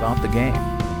information about the game.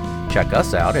 Check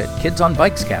us out at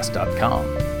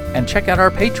kidsonbikescast.com and check out our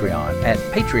Patreon at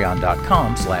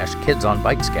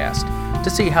patreon.com/kidsonbikescast to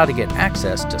see how to get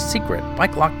access to secret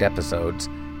Bike Locked episodes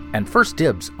and first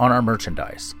dibs on our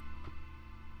merchandise.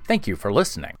 Thank you for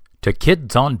listening to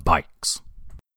Kids on Bikes.